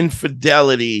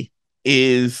infidelity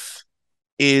is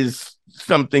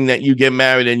something that you get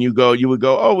married and you would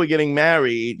go, oh, we're getting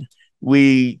married.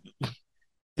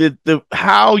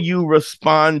 How you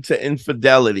respond to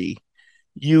infidelity,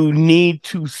 you need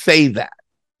to say that.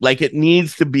 Like, it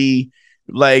needs to be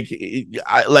like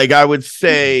I would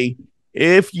say,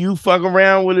 if you fuck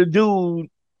around with a dude,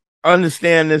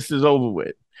 understand this is over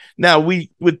with. Now,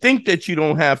 we would think that you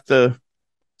don't have to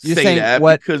say that,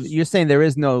 because you're saying there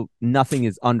is nothing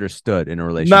is understood in a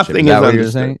relationship. Nothing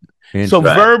is understood. So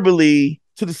verbally,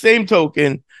 to the same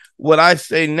token, what I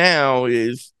say now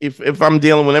is, if I'm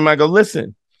dealing with him, I go,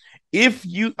 listen, if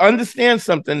you understand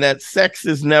something, that sex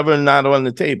is never not on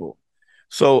the table.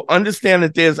 So understand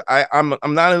that I'm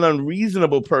not an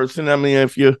unreasonable person. I mean,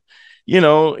 if you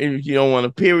don't want you don't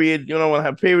want to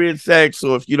have period sex,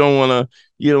 or if you don't want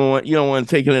to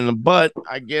take it in the butt,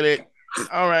 I get it.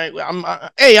 All right.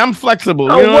 I'm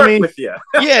flexible. I'll you know work what I mean? with you.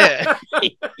 Yeah.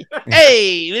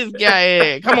 Hey, this guy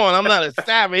here. Come on, I'm not a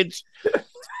savage.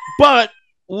 But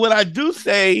what I do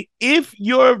say, if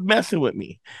you're messing with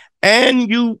me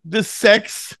and the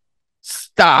sex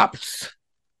stops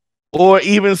or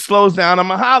even slows down, I'm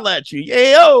gonna holler at you.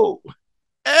 Hey, yo,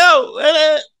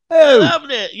 I love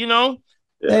it, you know?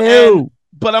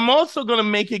 But I'm also gonna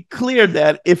make it clear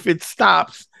that if it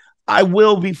stops, I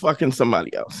will be fucking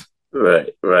somebody else.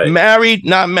 Right. Married,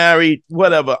 not married,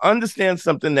 whatever. Understand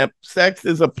something, that sex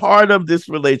is a part of this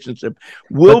relationship.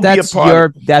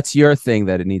 That's your thing,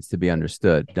 that it needs to be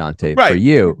understood, Dante, right. For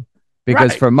you.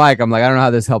 Because for Mike, I'm like, I don't know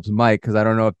how this helps Mike, because I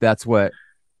don't know if that's what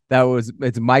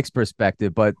it's Mike's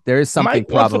perspective, but there is something Mike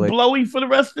probably wants a blowy for the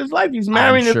rest of his life. He's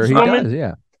marrying this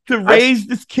woman to raise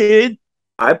this kid.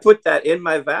 I put that in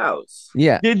my vows.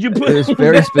 Yeah. Did you put it? Was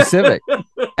very specific.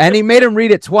 And he made him read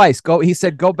it twice. He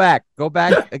said, go back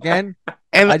again.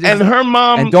 And her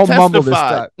mom and don't mumble this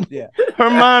testified. stuff. Yeah. Her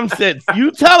mom said,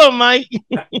 you tell him, Mike.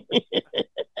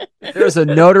 There's a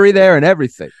notary there and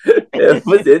everything.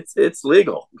 It's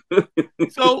legal.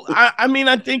 So I mean,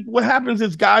 I think what happens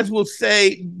is guys will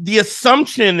say, the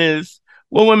assumption is,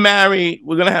 well, we're married,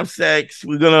 we're gonna have sex,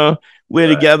 we're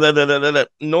together.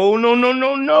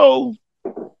 No.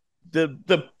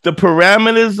 The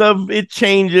parameters of it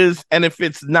changes, and if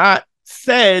it's not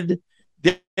said,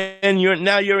 then you're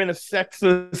in a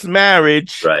sexless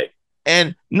marriage, right?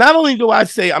 And not only do I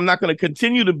say I'm not going to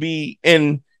continue to be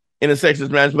in a sexless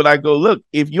marriage, but I go, look,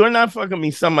 if you're not fucking me,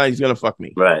 somebody's gonna fuck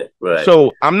me, right?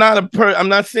 So I'm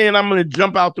not saying I'm gonna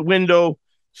jump out the window.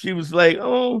 She was like,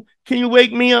 oh, can you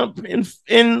wake me up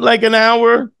in like an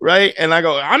hour, right? And I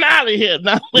go, I'm out of here.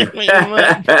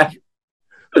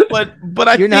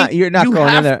 But you're not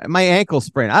going in there. My ankle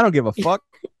sprained. I don't give a fuck.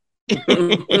 I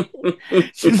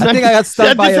think I got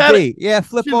stung by a bee. Yeah,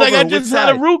 flip over. Like, I just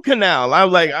had a root canal. I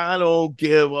was like, I don't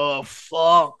give a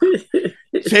fuck.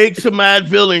 Take some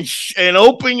Advil and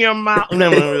open your mouth.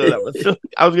 So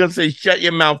I was gonna say shut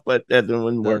your mouth, but that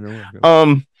didn't work.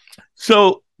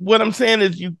 So what I'm saying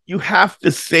is you have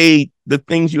to say the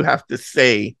things you have to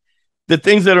say, the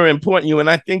things that are important to you. And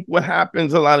I think what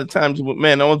happens a lot of times with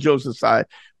men, all jokes aside,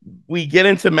 we get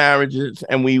into marriages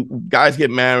and guys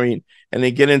get married and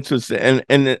they get into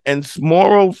and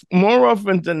more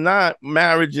often than not,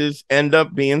 marriages end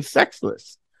up being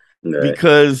sexless, right?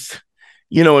 Because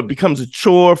it becomes a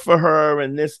chore for her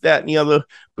and this, that, and the other.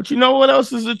 But you know what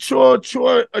else is a chore?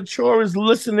 A chore is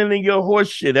listening to your horse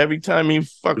shit every time you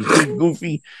fucking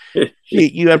goofy shit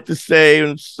you have to say,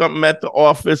 and something at the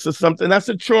office or something. That's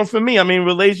a chore for me. I mean,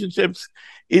 relationships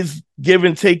is give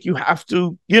and take. You have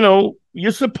to,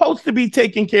 you're supposed to be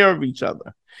taking care of each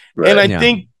other. Right. And I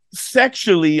think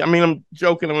sexually, I mean, I'm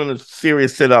joking, I'm going to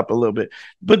serious it up a little bit,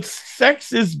 but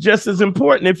sex is just as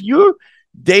important. If you're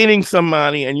dating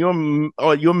somebody and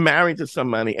you're married to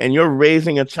somebody and you're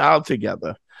raising a child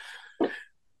together,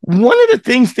 one of the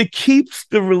things that keeps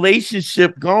the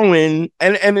relationship going,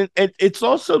 and it's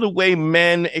also the way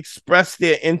men express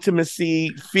their intimacy,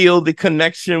 feel the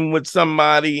connection with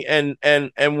somebody, and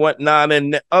whatnot.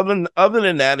 And other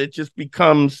than that, it just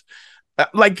becomes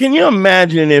like, can you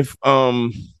imagine if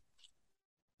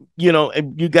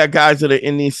you got guys that are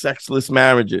in these sexless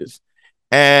marriages,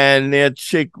 and their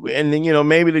chick, and then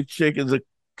maybe the chick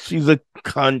she's a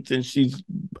cunt and she's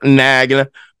nagging,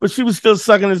 but she was still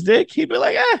sucking his dick. He'd be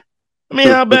like, I mean,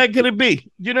 how bad could it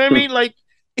be? You know what I mean? Like,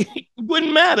 it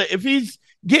wouldn't matter if he's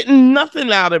getting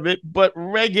nothing out of it but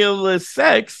regular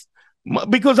sex,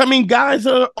 because I mean, guys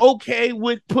are okay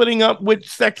with putting up with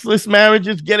sexless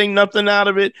marriages, getting nothing out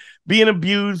of it, being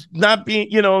abused, not being,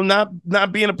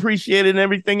 not being appreciated and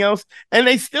everything else, and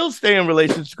they still stay in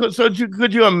relationships. So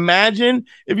could you imagine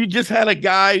if you just had a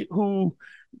guy who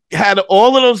had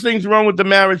all of those things wrong with the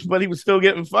marriage, but he was still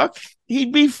getting fucked?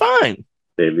 He'd be fine.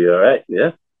 He'd be all right.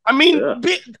 Yeah. I mean,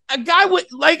 a guy would,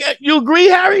 like, you agree,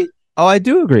 Harry? Oh, I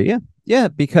do agree. Yeah. Yeah,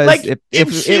 because like, if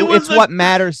it's what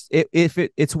matters, if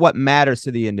it's what matters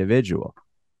to the individual.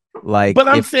 Like, but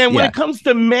I'm saying when it comes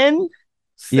to men,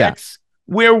 sex,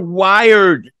 we're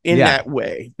wired in that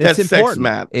way. That sex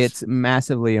matters. It's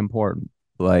massively important,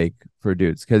 like, for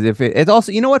dudes, because if it's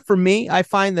also, you know what, for me, I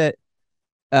find that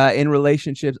in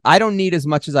relationships, I don't need as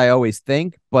much as I always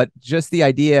think, but just the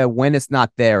idea when it's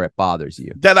not there, it bothers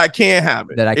you. That I can't have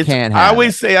it. I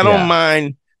always say I don't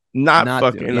mind. Not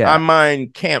fucking. I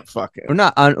mind can't fucking. We're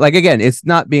not like, again, it's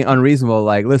not being unreasonable.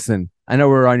 Like, listen, I know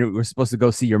we're supposed to go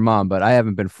see your mom, but I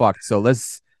haven't been fucked, so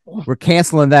we're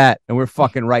canceling that and we're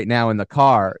fucking right now in the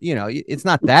car. It's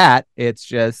not that. It's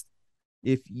just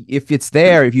if it's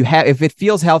there, if it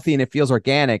feels healthy and it feels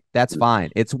organic, that's fine.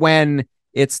 It's when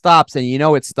it stops, and you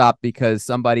know it stopped because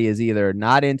somebody is either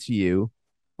not into you,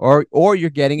 or you're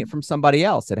getting it from somebody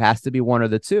else. It has to be one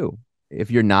of the two. If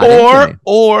you're not into me,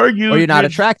 or you're not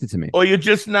attracted to me, or you're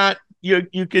just not. You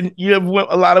have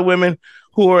a lot of women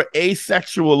who are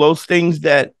asexual. Those things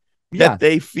that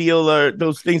they feel are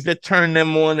those things that turn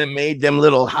them on and made them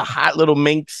little hot little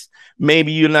minks.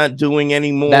 Maybe you're not doing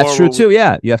anymore. That's true too.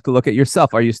 Yeah, you have to look at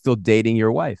yourself. Are you still dating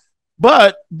your wife?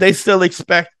 But they still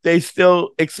expect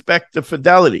the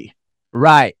fidelity.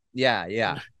 Right. Yeah.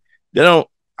 Yeah. They don't.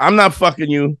 I'm not fucking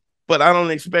you, but I don't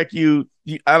expect you.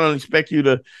 I don't expect you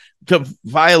to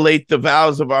violate the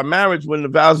vows of our marriage when the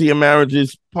vows of your marriage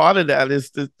is part of that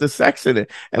is the sex in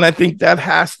it. And I think that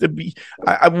has to be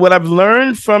what I've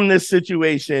learned from this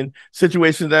situation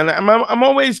that I'm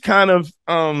always kind of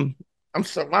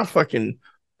my fucking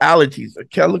allergies.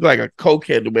 I look like a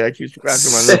cokehead the way I keep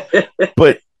scratching my nose,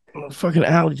 but fucking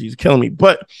allergies killing me.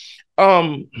 But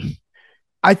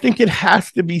I think it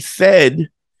has to be said.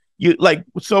 You like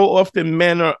so often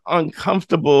men are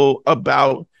uncomfortable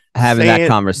about having that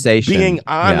conversation, being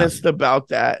honest about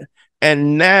that.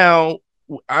 And now,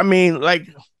 I mean, like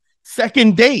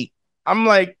second date, I'm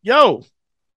like, yo,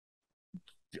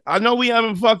 I know we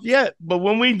haven't fucked yet, but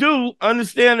when we do,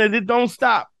 understand that it don't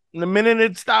stop. And the minute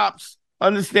it stops,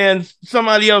 understand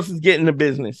somebody else is getting the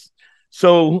business.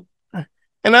 So,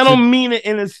 and I don't mean it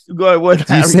in a what.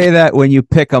 Do you say that when you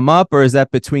pick them up, or is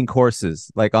that between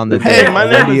courses, like on the day?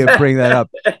 When do you bring that up?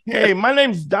 Hey, my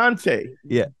name's Dante.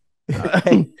 Yeah.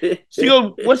 She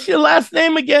goes, what's your last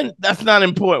name again? That's not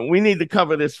important. We need to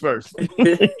cover this first.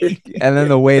 And then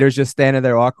the waiter's just standing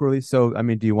there awkwardly. So, I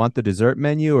mean, do you want the dessert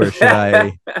menu or should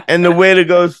I? And the waiter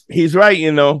goes, he's right,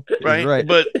 right? He's right.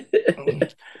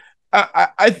 But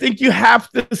I think you have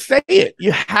to say it.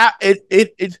 You have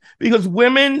it's because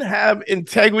women have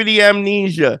integrity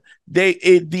amnesia.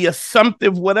 The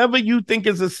assumptive, whatever you think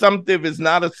is assumptive is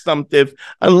not assumptive,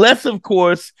 unless, of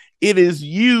course, it is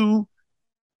you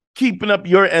keeping up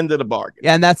your end of the bargain.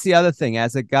 Yeah, and that's the other thing.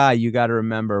 As a guy, you got to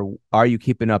remember, are you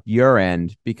keeping up your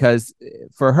end? Because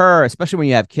for her, especially when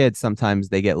you have kids, sometimes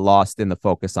they get lost in the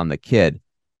focus on the kid,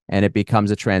 and it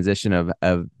becomes a transition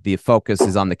of the focus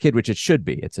is on the kid, which it should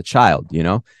be. It's a child,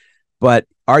 But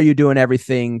are you doing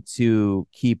everything to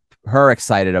keep her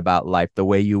excited about life the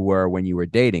way you were when you were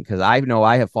dating? Because I know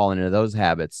I have fallen into those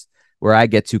habits where I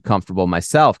get too comfortable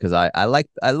myself because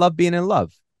I love being in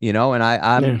love. And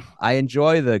I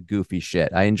enjoy the goofy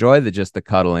shit. I enjoy just the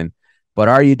cuddling. But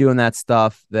are you doing that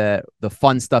stuff, the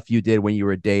fun stuff you did when you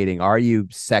were dating? Are you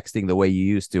sexting the way you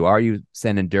used to? Are you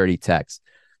sending dirty texts?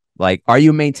 Like, are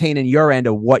you maintaining your end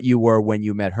of what you were when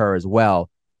you met her as well?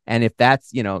 And if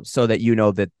that's, so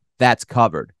that that's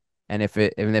covered. And if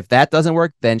that doesn't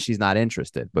work, then she's not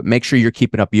interested. But make sure you're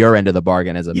keeping up your end of the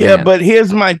bargain as a man. Yeah, but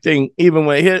here's my thing. Even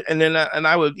when here, and then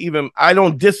I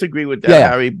don't disagree with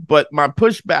that, Harry. But my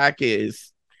pushback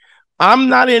is, I'm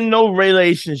not in no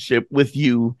relationship with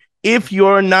you if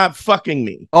you're not fucking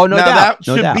me. Oh, no doubt. That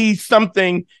should be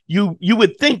something you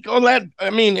would think. Oh,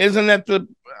 isn't that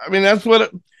that's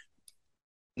what?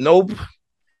 Nope,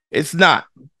 it's not.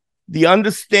 The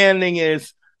understanding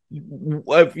is,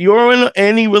 if you're in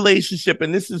any relationship,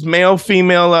 and this is male,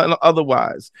 female, and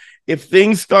otherwise, if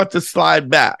things start to slide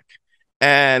back,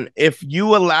 and if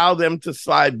you allow them to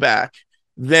slide back,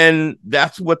 then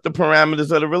that's what the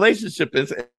parameters of the relationship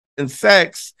is. And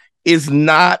sex is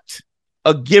not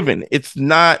a given. It's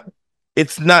not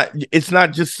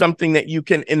just something that you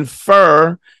can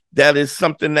infer that is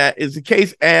something that is the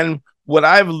case. And what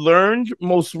I've learned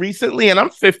most recently, and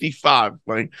I'm 55,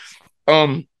 right?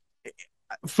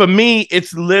 For me,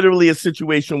 it's literally a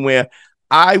situation where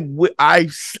I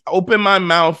open my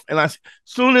mouth, and as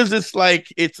soon as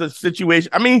it's a situation.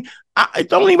 I mean, we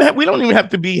don't even have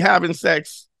to be having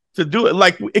sex to do it.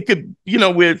 Like, it could,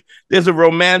 where there's a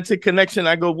romantic connection.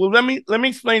 I go, well, let me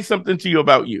explain something to you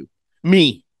about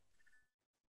me.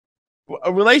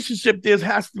 A relationship, there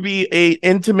has to be a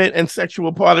intimate and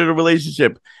sexual part of the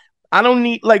relationship. I don't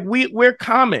need, we're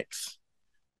comics.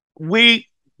 We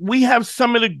have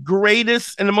some of the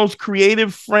greatest and the most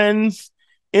creative friends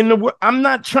in the world. I'm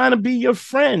not trying to be your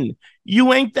friend.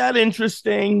 You ain't that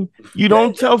interesting. You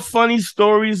don't tell funny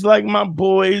stories like my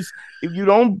boys. You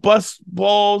don't bust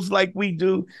balls like we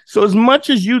do. So as much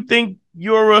as you think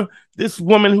you're this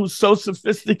woman who's so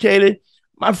sophisticated,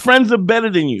 my friends are better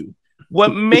than you.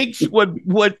 What makes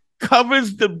what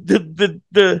covers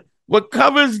the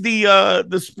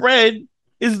spread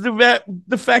is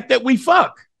the fact that we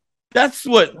fuck. That's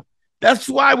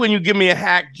why when you give me a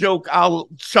hack joke, I'll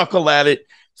chuckle at it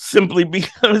simply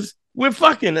because we're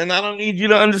fucking, and I don't need you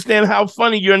to understand how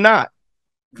funny you're not.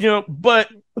 But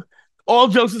all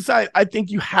jokes aside, I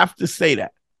think you have to say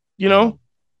that, you know,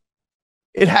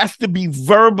 it has to be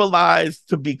verbalized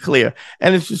to be clear.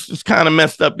 And it's just kind of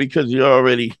messed up because you're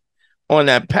already on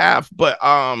that path. But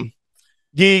how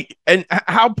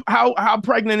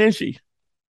pregnant is she?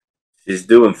 She's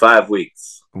doing 5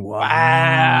 weeks.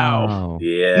 Wow.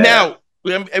 Yeah. Now,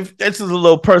 if this is a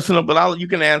little personal, but you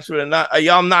can answer it or not. Are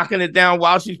y'all knocking it down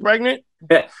while she's pregnant?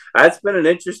 That's been an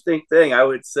interesting thing. I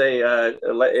would say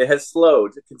it has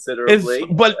slowed considerably.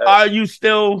 But are you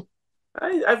still?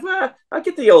 I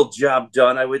get the old job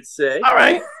done, I would say. All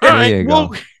right.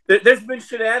 Well, there's been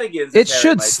shenanigans. It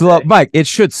should slow, Mike. It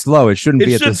should slow. It shouldn't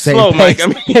be at the same pace. Mike. I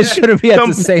mean, it shouldn't be at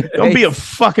the same pace. Don't be a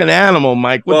fucking animal,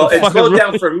 Mike. Well, it slowed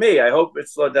down for me. I hope it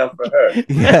slowed down for her.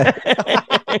 Yeah.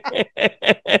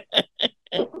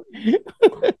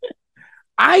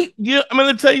 I'm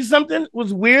going to tell you something.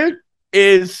 Was weird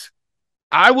is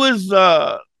I was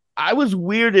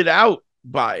weirded out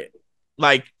by it,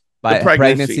 like by the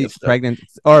pregnancy,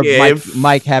 or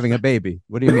Mike having a baby.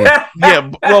 What do you mean?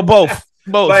 Yeah, well, both.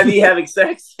 By me having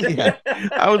sex. Yeah,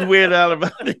 I was weirded out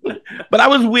about it, but I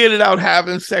was weirded out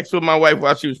having sex with my wife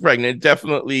while she was pregnant. It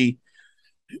definitely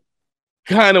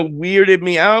kind of weirded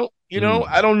me out. You know,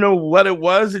 I don't know what it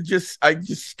was. I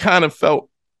just kind of felt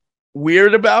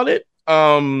weird about it.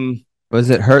 Was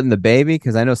it hurting the baby?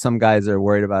 Because I know some guys are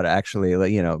worried about actually,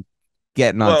 like, you know,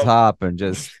 getting on top and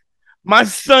just. My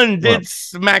son did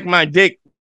smack my dick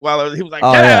while he was like,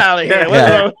 "Get out of here!"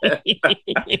 Yeah.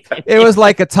 It was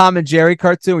like a Tom and Jerry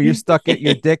cartoon where you stuck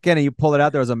your dick in and you pull it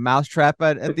out. There was a mouse trap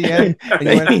at the end.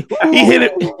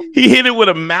 He hit it with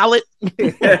a mallet.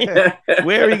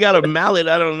 Where he got a mallet,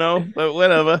 I don't know, but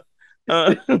whatever.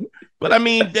 But I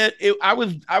mean I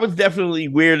was definitely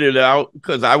weirded out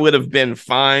because I would have been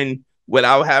fine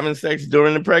without having sex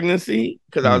during the pregnancy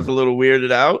because I was a little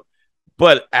weirded out.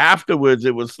 But afterwards,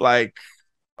 it was like,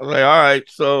 I was like, all right,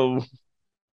 so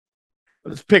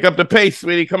let's pick up the pace,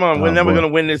 sweetie. Come on, we're never gonna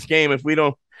win this game if we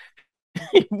don't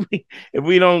if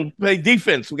we don't play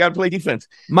defense. We got to play defense.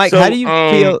 Mike, so, how do you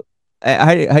feel?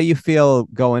 How do you feel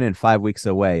going in 5 weeks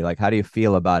away? Like, how do you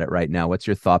feel about it right now? What's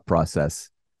your thought process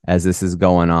as this is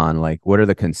going on? Like, what are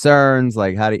the concerns?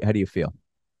 Like, how do you feel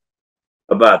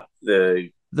about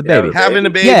the baby, having a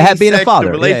baby? Yeah, being a father,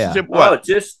 the relationship. Yeah. What?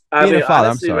 I mean, father,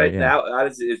 honestly, now,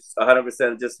 honestly, it's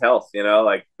 100% just health. You know,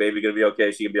 like baby gonna be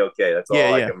okay, she can be okay. That's all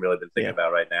I've really been thinking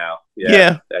about right now.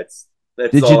 Yeah, that's.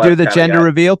 Did you do the gender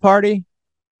reveal party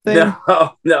thing?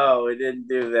 No, we didn't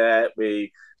do that.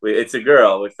 We it's a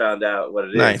girl. We found out what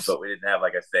it is, but we didn't have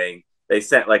like a thing. They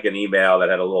sent like an email that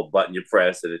had a little button you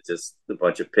press, and it just a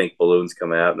bunch of pink balloons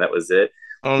come out, and that was it.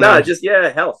 Just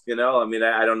health. You know, I mean,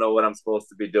 I don't know what I'm supposed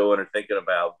to be doing or thinking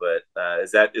about, but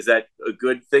is that a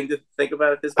good thing to think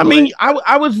about at this point? I mean,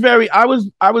 I was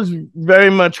very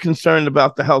much concerned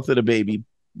about the health of the baby,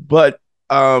 but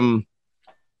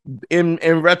in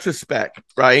retrospect,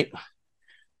 right,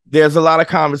 there's a lot of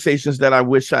conversations that I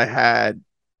wish I had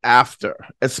after,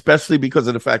 especially because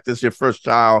of the fact this is your first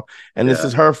child and this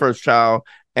is her first child,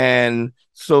 and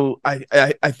so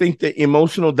I think the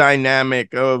emotional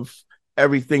dynamic of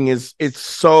everything it's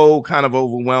so kind of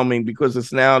overwhelming because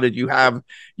it's now that you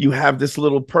have this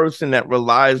little person that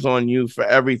relies on you for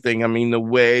everything. I mean, the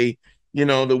way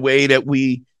that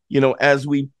we, as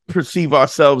we perceive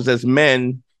ourselves as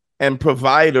men and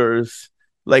providers,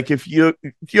 like if your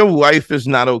wife is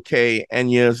not okay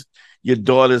and your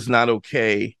daughter's not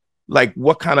okay, like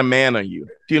what kind of man are you?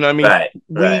 Do you know what I mean?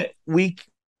 Right.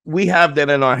 We have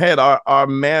that in our head. Our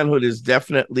manhood is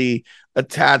definitely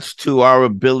attached to our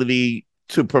ability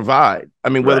to provide. I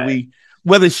mean,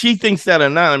 whether she thinks that or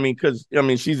not, I mean, because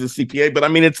she's a CPA, but I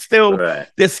mean, it's still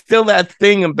there's still that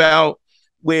thing about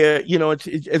where,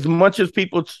 it's as much as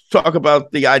people talk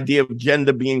about the idea of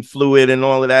gender being fluid and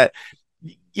all of that.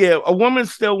 Yeah, a woman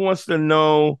still wants to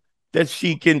know that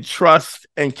she can trust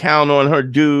and count on her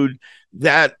dude.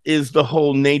 That is the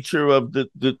whole nature of the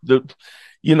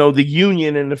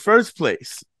union in the first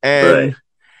place. And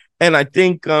I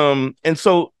think and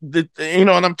so and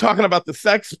I'm talking about the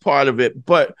sex part of it,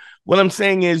 but what I'm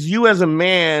saying is you as a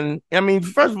man, I mean,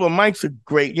 first of all, Mike's a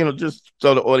great, just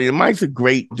so the audience, Mike's a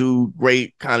great dude,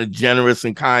 great kind of generous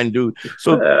and kind dude.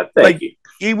 So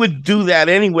he would do that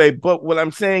anyway. But what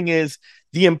I'm saying is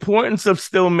the importance of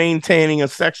still maintaining a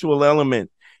sexual element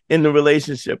in the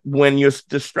relationship when you're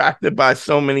distracted by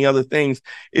so many other things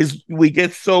is we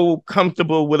get so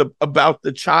comfortable about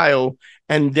the child,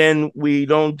 and then we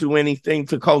don't do anything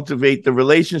to cultivate the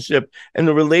relationship, and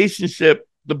the relationship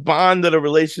the bond of the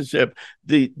relationship,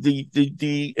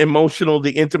 the emotional,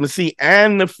 the intimacy,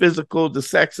 and the physical, the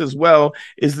sex as well,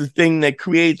 is the thing that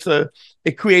creates a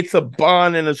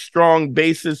bond and a strong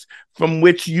basis from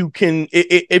which you can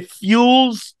it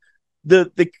fuels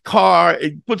the car.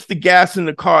 It puts the gas in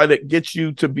the car that gets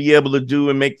you to be able to do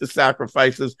and make the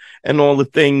sacrifices and all the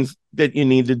things that you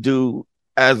need to do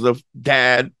as a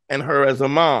dad and her as a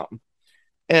mom.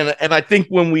 And I think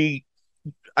when we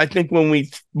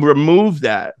remove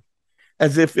that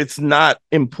as if it's not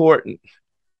important,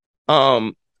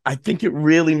 I think it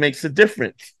really makes a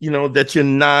difference, that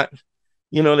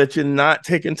you're not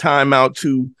taking time out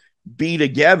to be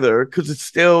together, because it's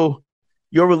still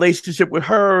your relationship with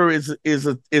her is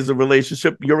a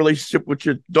relationship. Your relationship with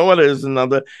your daughter is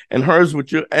another, and hers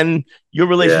with you, and your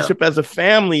relationship as a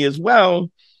family as well.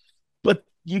 But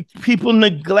people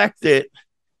neglect it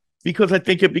because I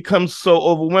think it becomes so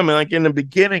overwhelming. Like in the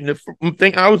beginning, the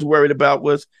thing I was worried about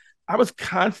was I was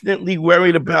constantly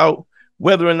worried about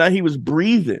whether or not he was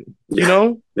breathing,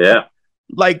 Yeah.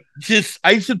 Like,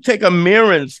 I used to take a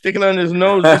mirror and stick it on his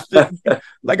nose.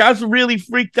 Like, I was really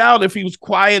freaked out if he was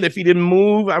quiet, if he didn't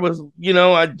move. I was,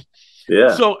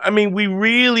 Yeah. So, I mean, we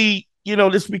really,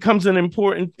 this becomes an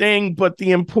important thing. But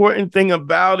the important thing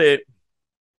about it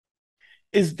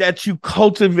is that you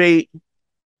cultivate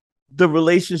the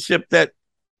relationship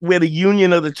where the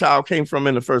union of the child came from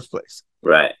in the first place.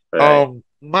 Right.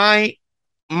 My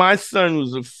son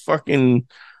was a fucking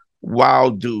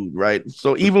wild dude, right?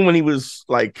 So even when he was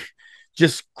like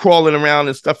just crawling around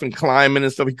and stuff and climbing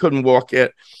and stuff, he couldn't walk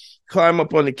yet. Climb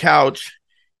up on the couch.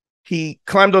 He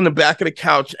climbed on the back of the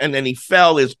couch and then he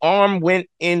fell. His arm went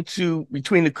into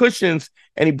between the cushions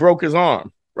and he broke his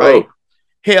arm, right? Oh.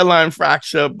 Hairline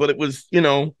fracture, but it was, he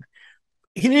didn't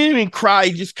even cry.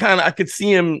 He just I could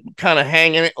see him kind of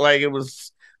hanging it like it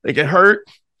was like it hurt.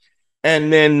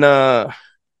 And then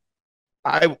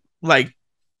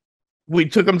we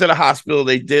took him to the hospital.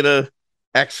 They did a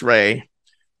X-ray,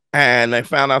 and they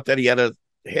found out that he had a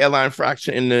hairline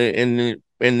fracture in the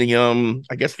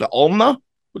I guess the ulna,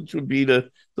 which would be the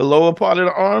lower part of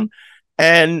the arm.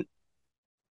 And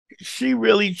she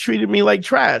really treated me like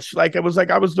trash. Like I was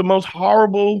the most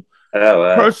horrible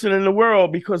person in the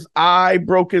world because I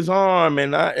broke his arm.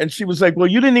 And she was like, "Well,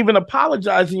 you didn't even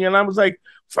apologize." And I was like,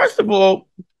 first of all,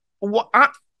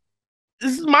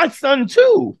 this is my son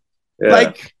too. Yeah.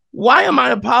 Like, why am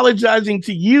I apologizing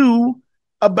to you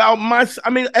about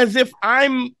as if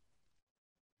I'm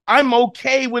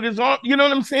okay with his arm? You know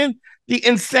what I'm saying? The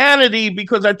insanity,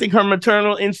 because I think her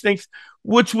maternal instincts,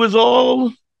 which was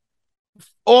all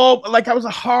like I was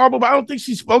I don't think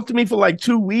she spoke to me for like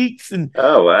 2 weeks, and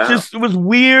it was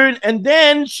weird. And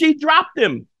then she dropped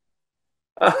him.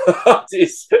 Oh,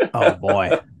 oh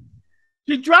boy.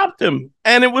 She dropped him,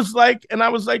 and it was like, and I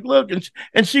was like, look,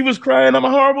 and she was crying, "I'm a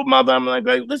horrible mother." I'm like,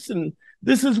 listen,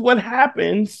 this is what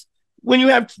happens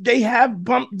when they have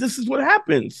bump. This is what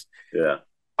happens. Yeah.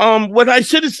 What I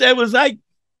should have said was like,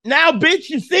 "Now, bitch,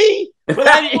 you see," but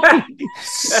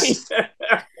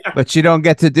but you don't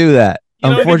get to do that.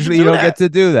 Unfortunately, you don't get to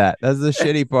do that. That's the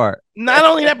shitty part. Not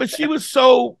only that, but she was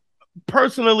so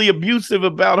personally abusive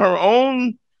about her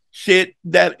own shit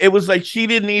that it was like she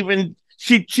didn't even.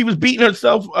 She was beating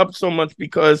herself up so much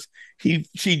because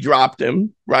she dropped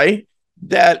him, right?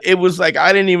 That it was like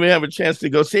I didn't even have a chance to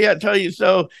go, "See, I tell you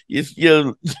so.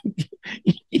 You're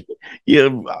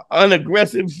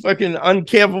unaggressive, fucking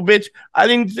uncareful bitch."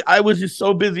 I was just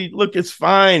so busy. Look, it's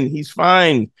fine. He's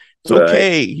fine. It's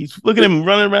okay. He's look at him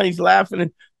running around. He's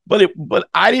laughing. But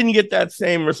I didn't get that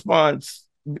same response.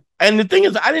 And the thing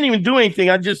is, I didn't even do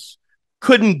anything. I just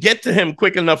couldn't get to him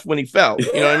quick enough when he fell.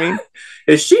 You know what I mean?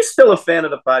 Is she still a fan of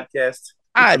the podcast?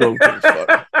 I don't think so.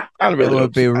 It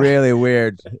would be really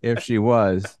weird if she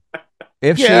was.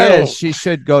 If she is, she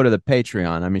should go to the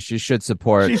Patreon. I mean, she should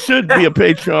support. She should be a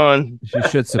Patreon. She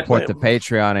should support the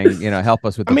Patreon and help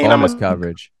us with the bonus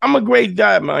coverage. I'm a great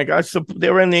dad, Mike. They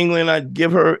were in England. I'd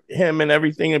give him and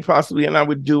everything, and I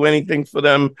would do anything for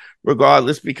them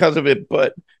regardless because of it.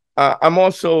 But I'm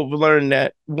also learned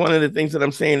that one of the things that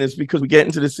I'm saying is because we get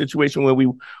into this situation where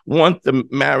we want the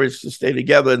marriage to stay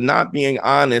together, not being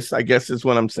honest, I guess is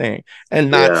what I'm saying,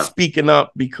 and not speaking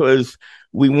up because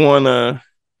we want to,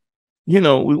 we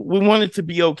want it to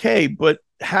be okay. But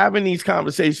having these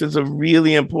conversations are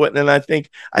really important. And I think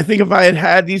if I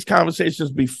had these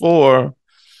conversations before,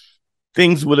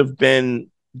 things would have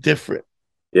been different.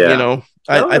 Yeah.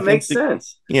 I makes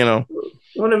sense.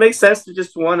 Well, it makes sense to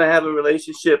just want to have a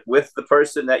relationship with the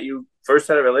person that you first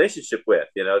had a relationship with.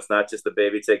 You know, it's not just the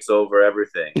baby takes over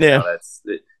everything. Yeah.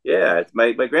 You know,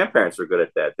 my grandparents were good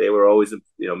at that. They were always,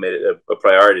 you know, made it a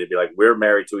priority to be like, we're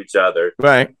married to each other.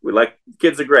 Right. We like,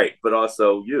 kids are great, but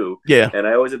also you. Yeah. And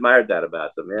I always admired that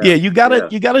about them. Yeah. You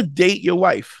gotta date your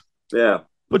wife. Yeah.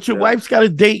 But your wife's got to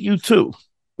date you too.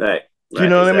 Right. You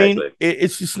know what I mean?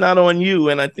 It's just not on you.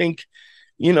 And I think,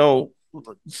 you know,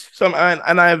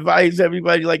 I advise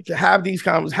everybody like to have these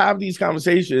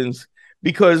conversations,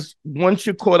 because once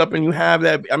you're caught up and you have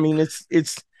that, I mean,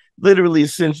 it's literally a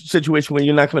situation where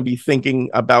you're not going to be thinking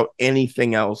about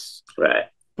anything else, right,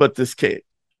 but this kid,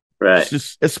 right? It's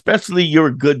just, especially you're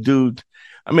a good dude.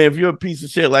 I mean, if you're a piece of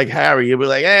shit like Harry, you'll be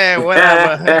like,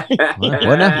 whatever.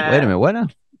 What now? Wait a minute, what now?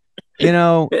 You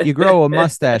know, you grow a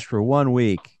mustache for 1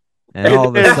 week. And all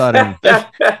of a sudden,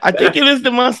 I think it is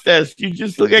the mustache. You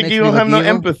just look like you don't have no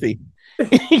empathy.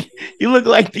 You look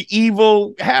like the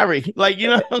evil Harry, like in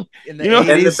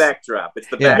the backdrop. It's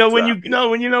the backdrop. When you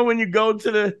go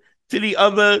to the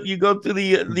other, you go to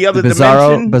the other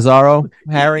Bizarro, dimension. Bizarro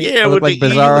Harry. Yeah, with like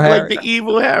Bizarro Harry, like the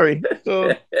evil Harry.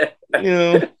 So, you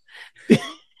know.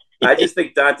 I just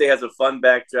think Dante has a fun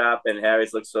backdrop, and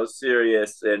Harry's looks so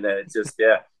serious, and it's just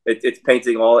it's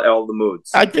painting all the moods.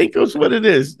 I think that's what it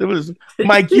is. It was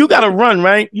Mike. You got to run,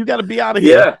 right? You got to be out of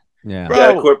here. Yeah.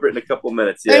 Bro, corporate in a couple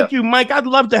minutes. Yeah. Thank you, Mike. I'd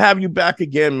love to have you back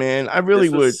again, man. I really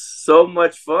would. So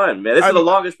much fun, man. This is the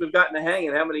longest we've gotten to hang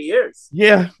in how many years?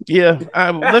 Yeah.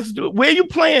 Let's do it. Where are you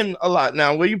playing a lot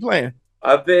now? Where are you playing?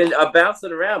 I've been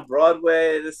bouncing around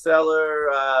Broadway, the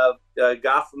Cellar,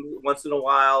 Gotham once in a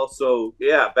while. So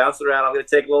yeah, bouncing around. I'm going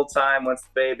to take a little time once the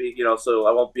baby, you know, so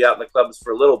I won't be out in the clubs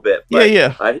for a little bit. But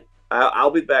I'll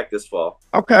be back this fall.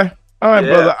 Okay. All right,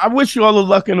 brother. I wish you all the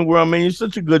luck in the world, man. You're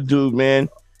such a good dude, man.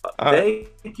 Thank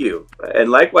you. And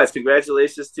likewise,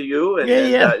 congratulations to you. And,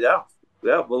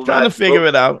 we'll trying to figure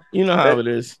it out. You know how it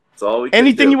is. It's all we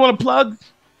Anything do. you want to plug?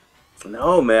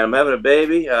 No, man, I'm having a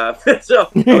baby. So I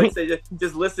would say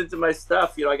just listen to my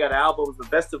stuff. You know, I got albums, the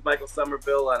best of Michael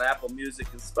Somerville on Apple Music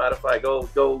and Spotify. Go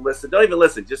listen. Don't even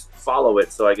listen. Just follow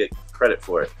it so I get credit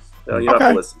for it. You don't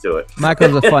have to listen to it.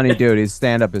 Michael's a funny dude. His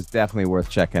stand-up is definitely worth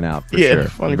checking out. For sure.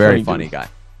 Very funny guy.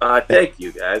 Thank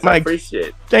you, guys. Mike, I appreciate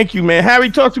it. Thank you, man.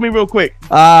 Harry, talk to me real quick.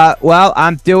 Well,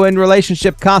 I'm doing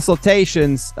relationship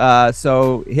consultations,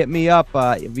 so hit me up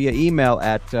via email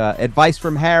at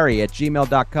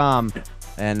advicefromharry@gmail.com,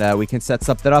 and we can set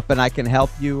something up, and I can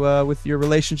help you with your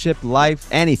relationship, life,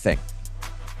 anything.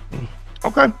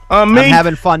 Okay. I'm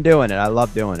having fun doing it. I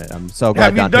love doing it. I'm so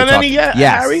glad. Have you done any yet,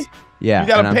 Harry? Yeah. You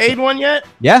got a paid one yet?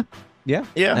 Yeah.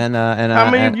 And how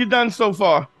many have you done so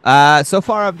far? So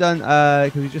far I've done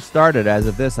because we just started as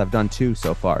of this. I've done 2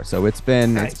 so far, so it's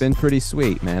been pretty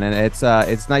sweet, man. And it's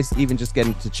nice even just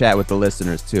getting to chat with the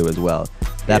listeners too as well.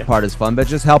 That part is fun, but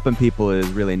just helping people is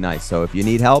really nice. So if you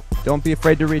need help, don't be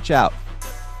afraid to reach out.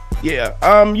 Yeah.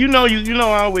 You know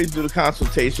I always do the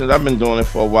consultations. I've been doing it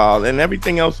for a while, and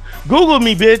everything else. Google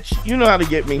me, bitch. You know how to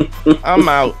get me. I'm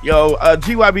out. Yo,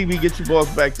 GYBB, get your balls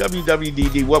back.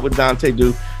 WWDD, what would Dante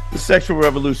do? The Sexual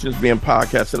Revolution is being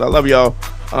podcasted. I love y'all.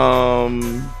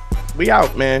 We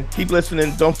out, man. Keep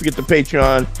listening. Don't forget the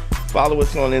Patreon. Follow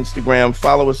us on Instagram.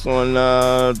 Follow us on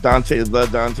Dante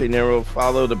Nero.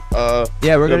 Follow the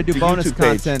we're gonna do bonus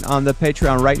content on the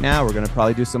Patreon right now. We're gonna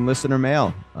probably do some listener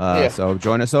mail. So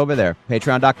join us over there.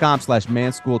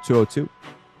 Patreon.com/manschool202.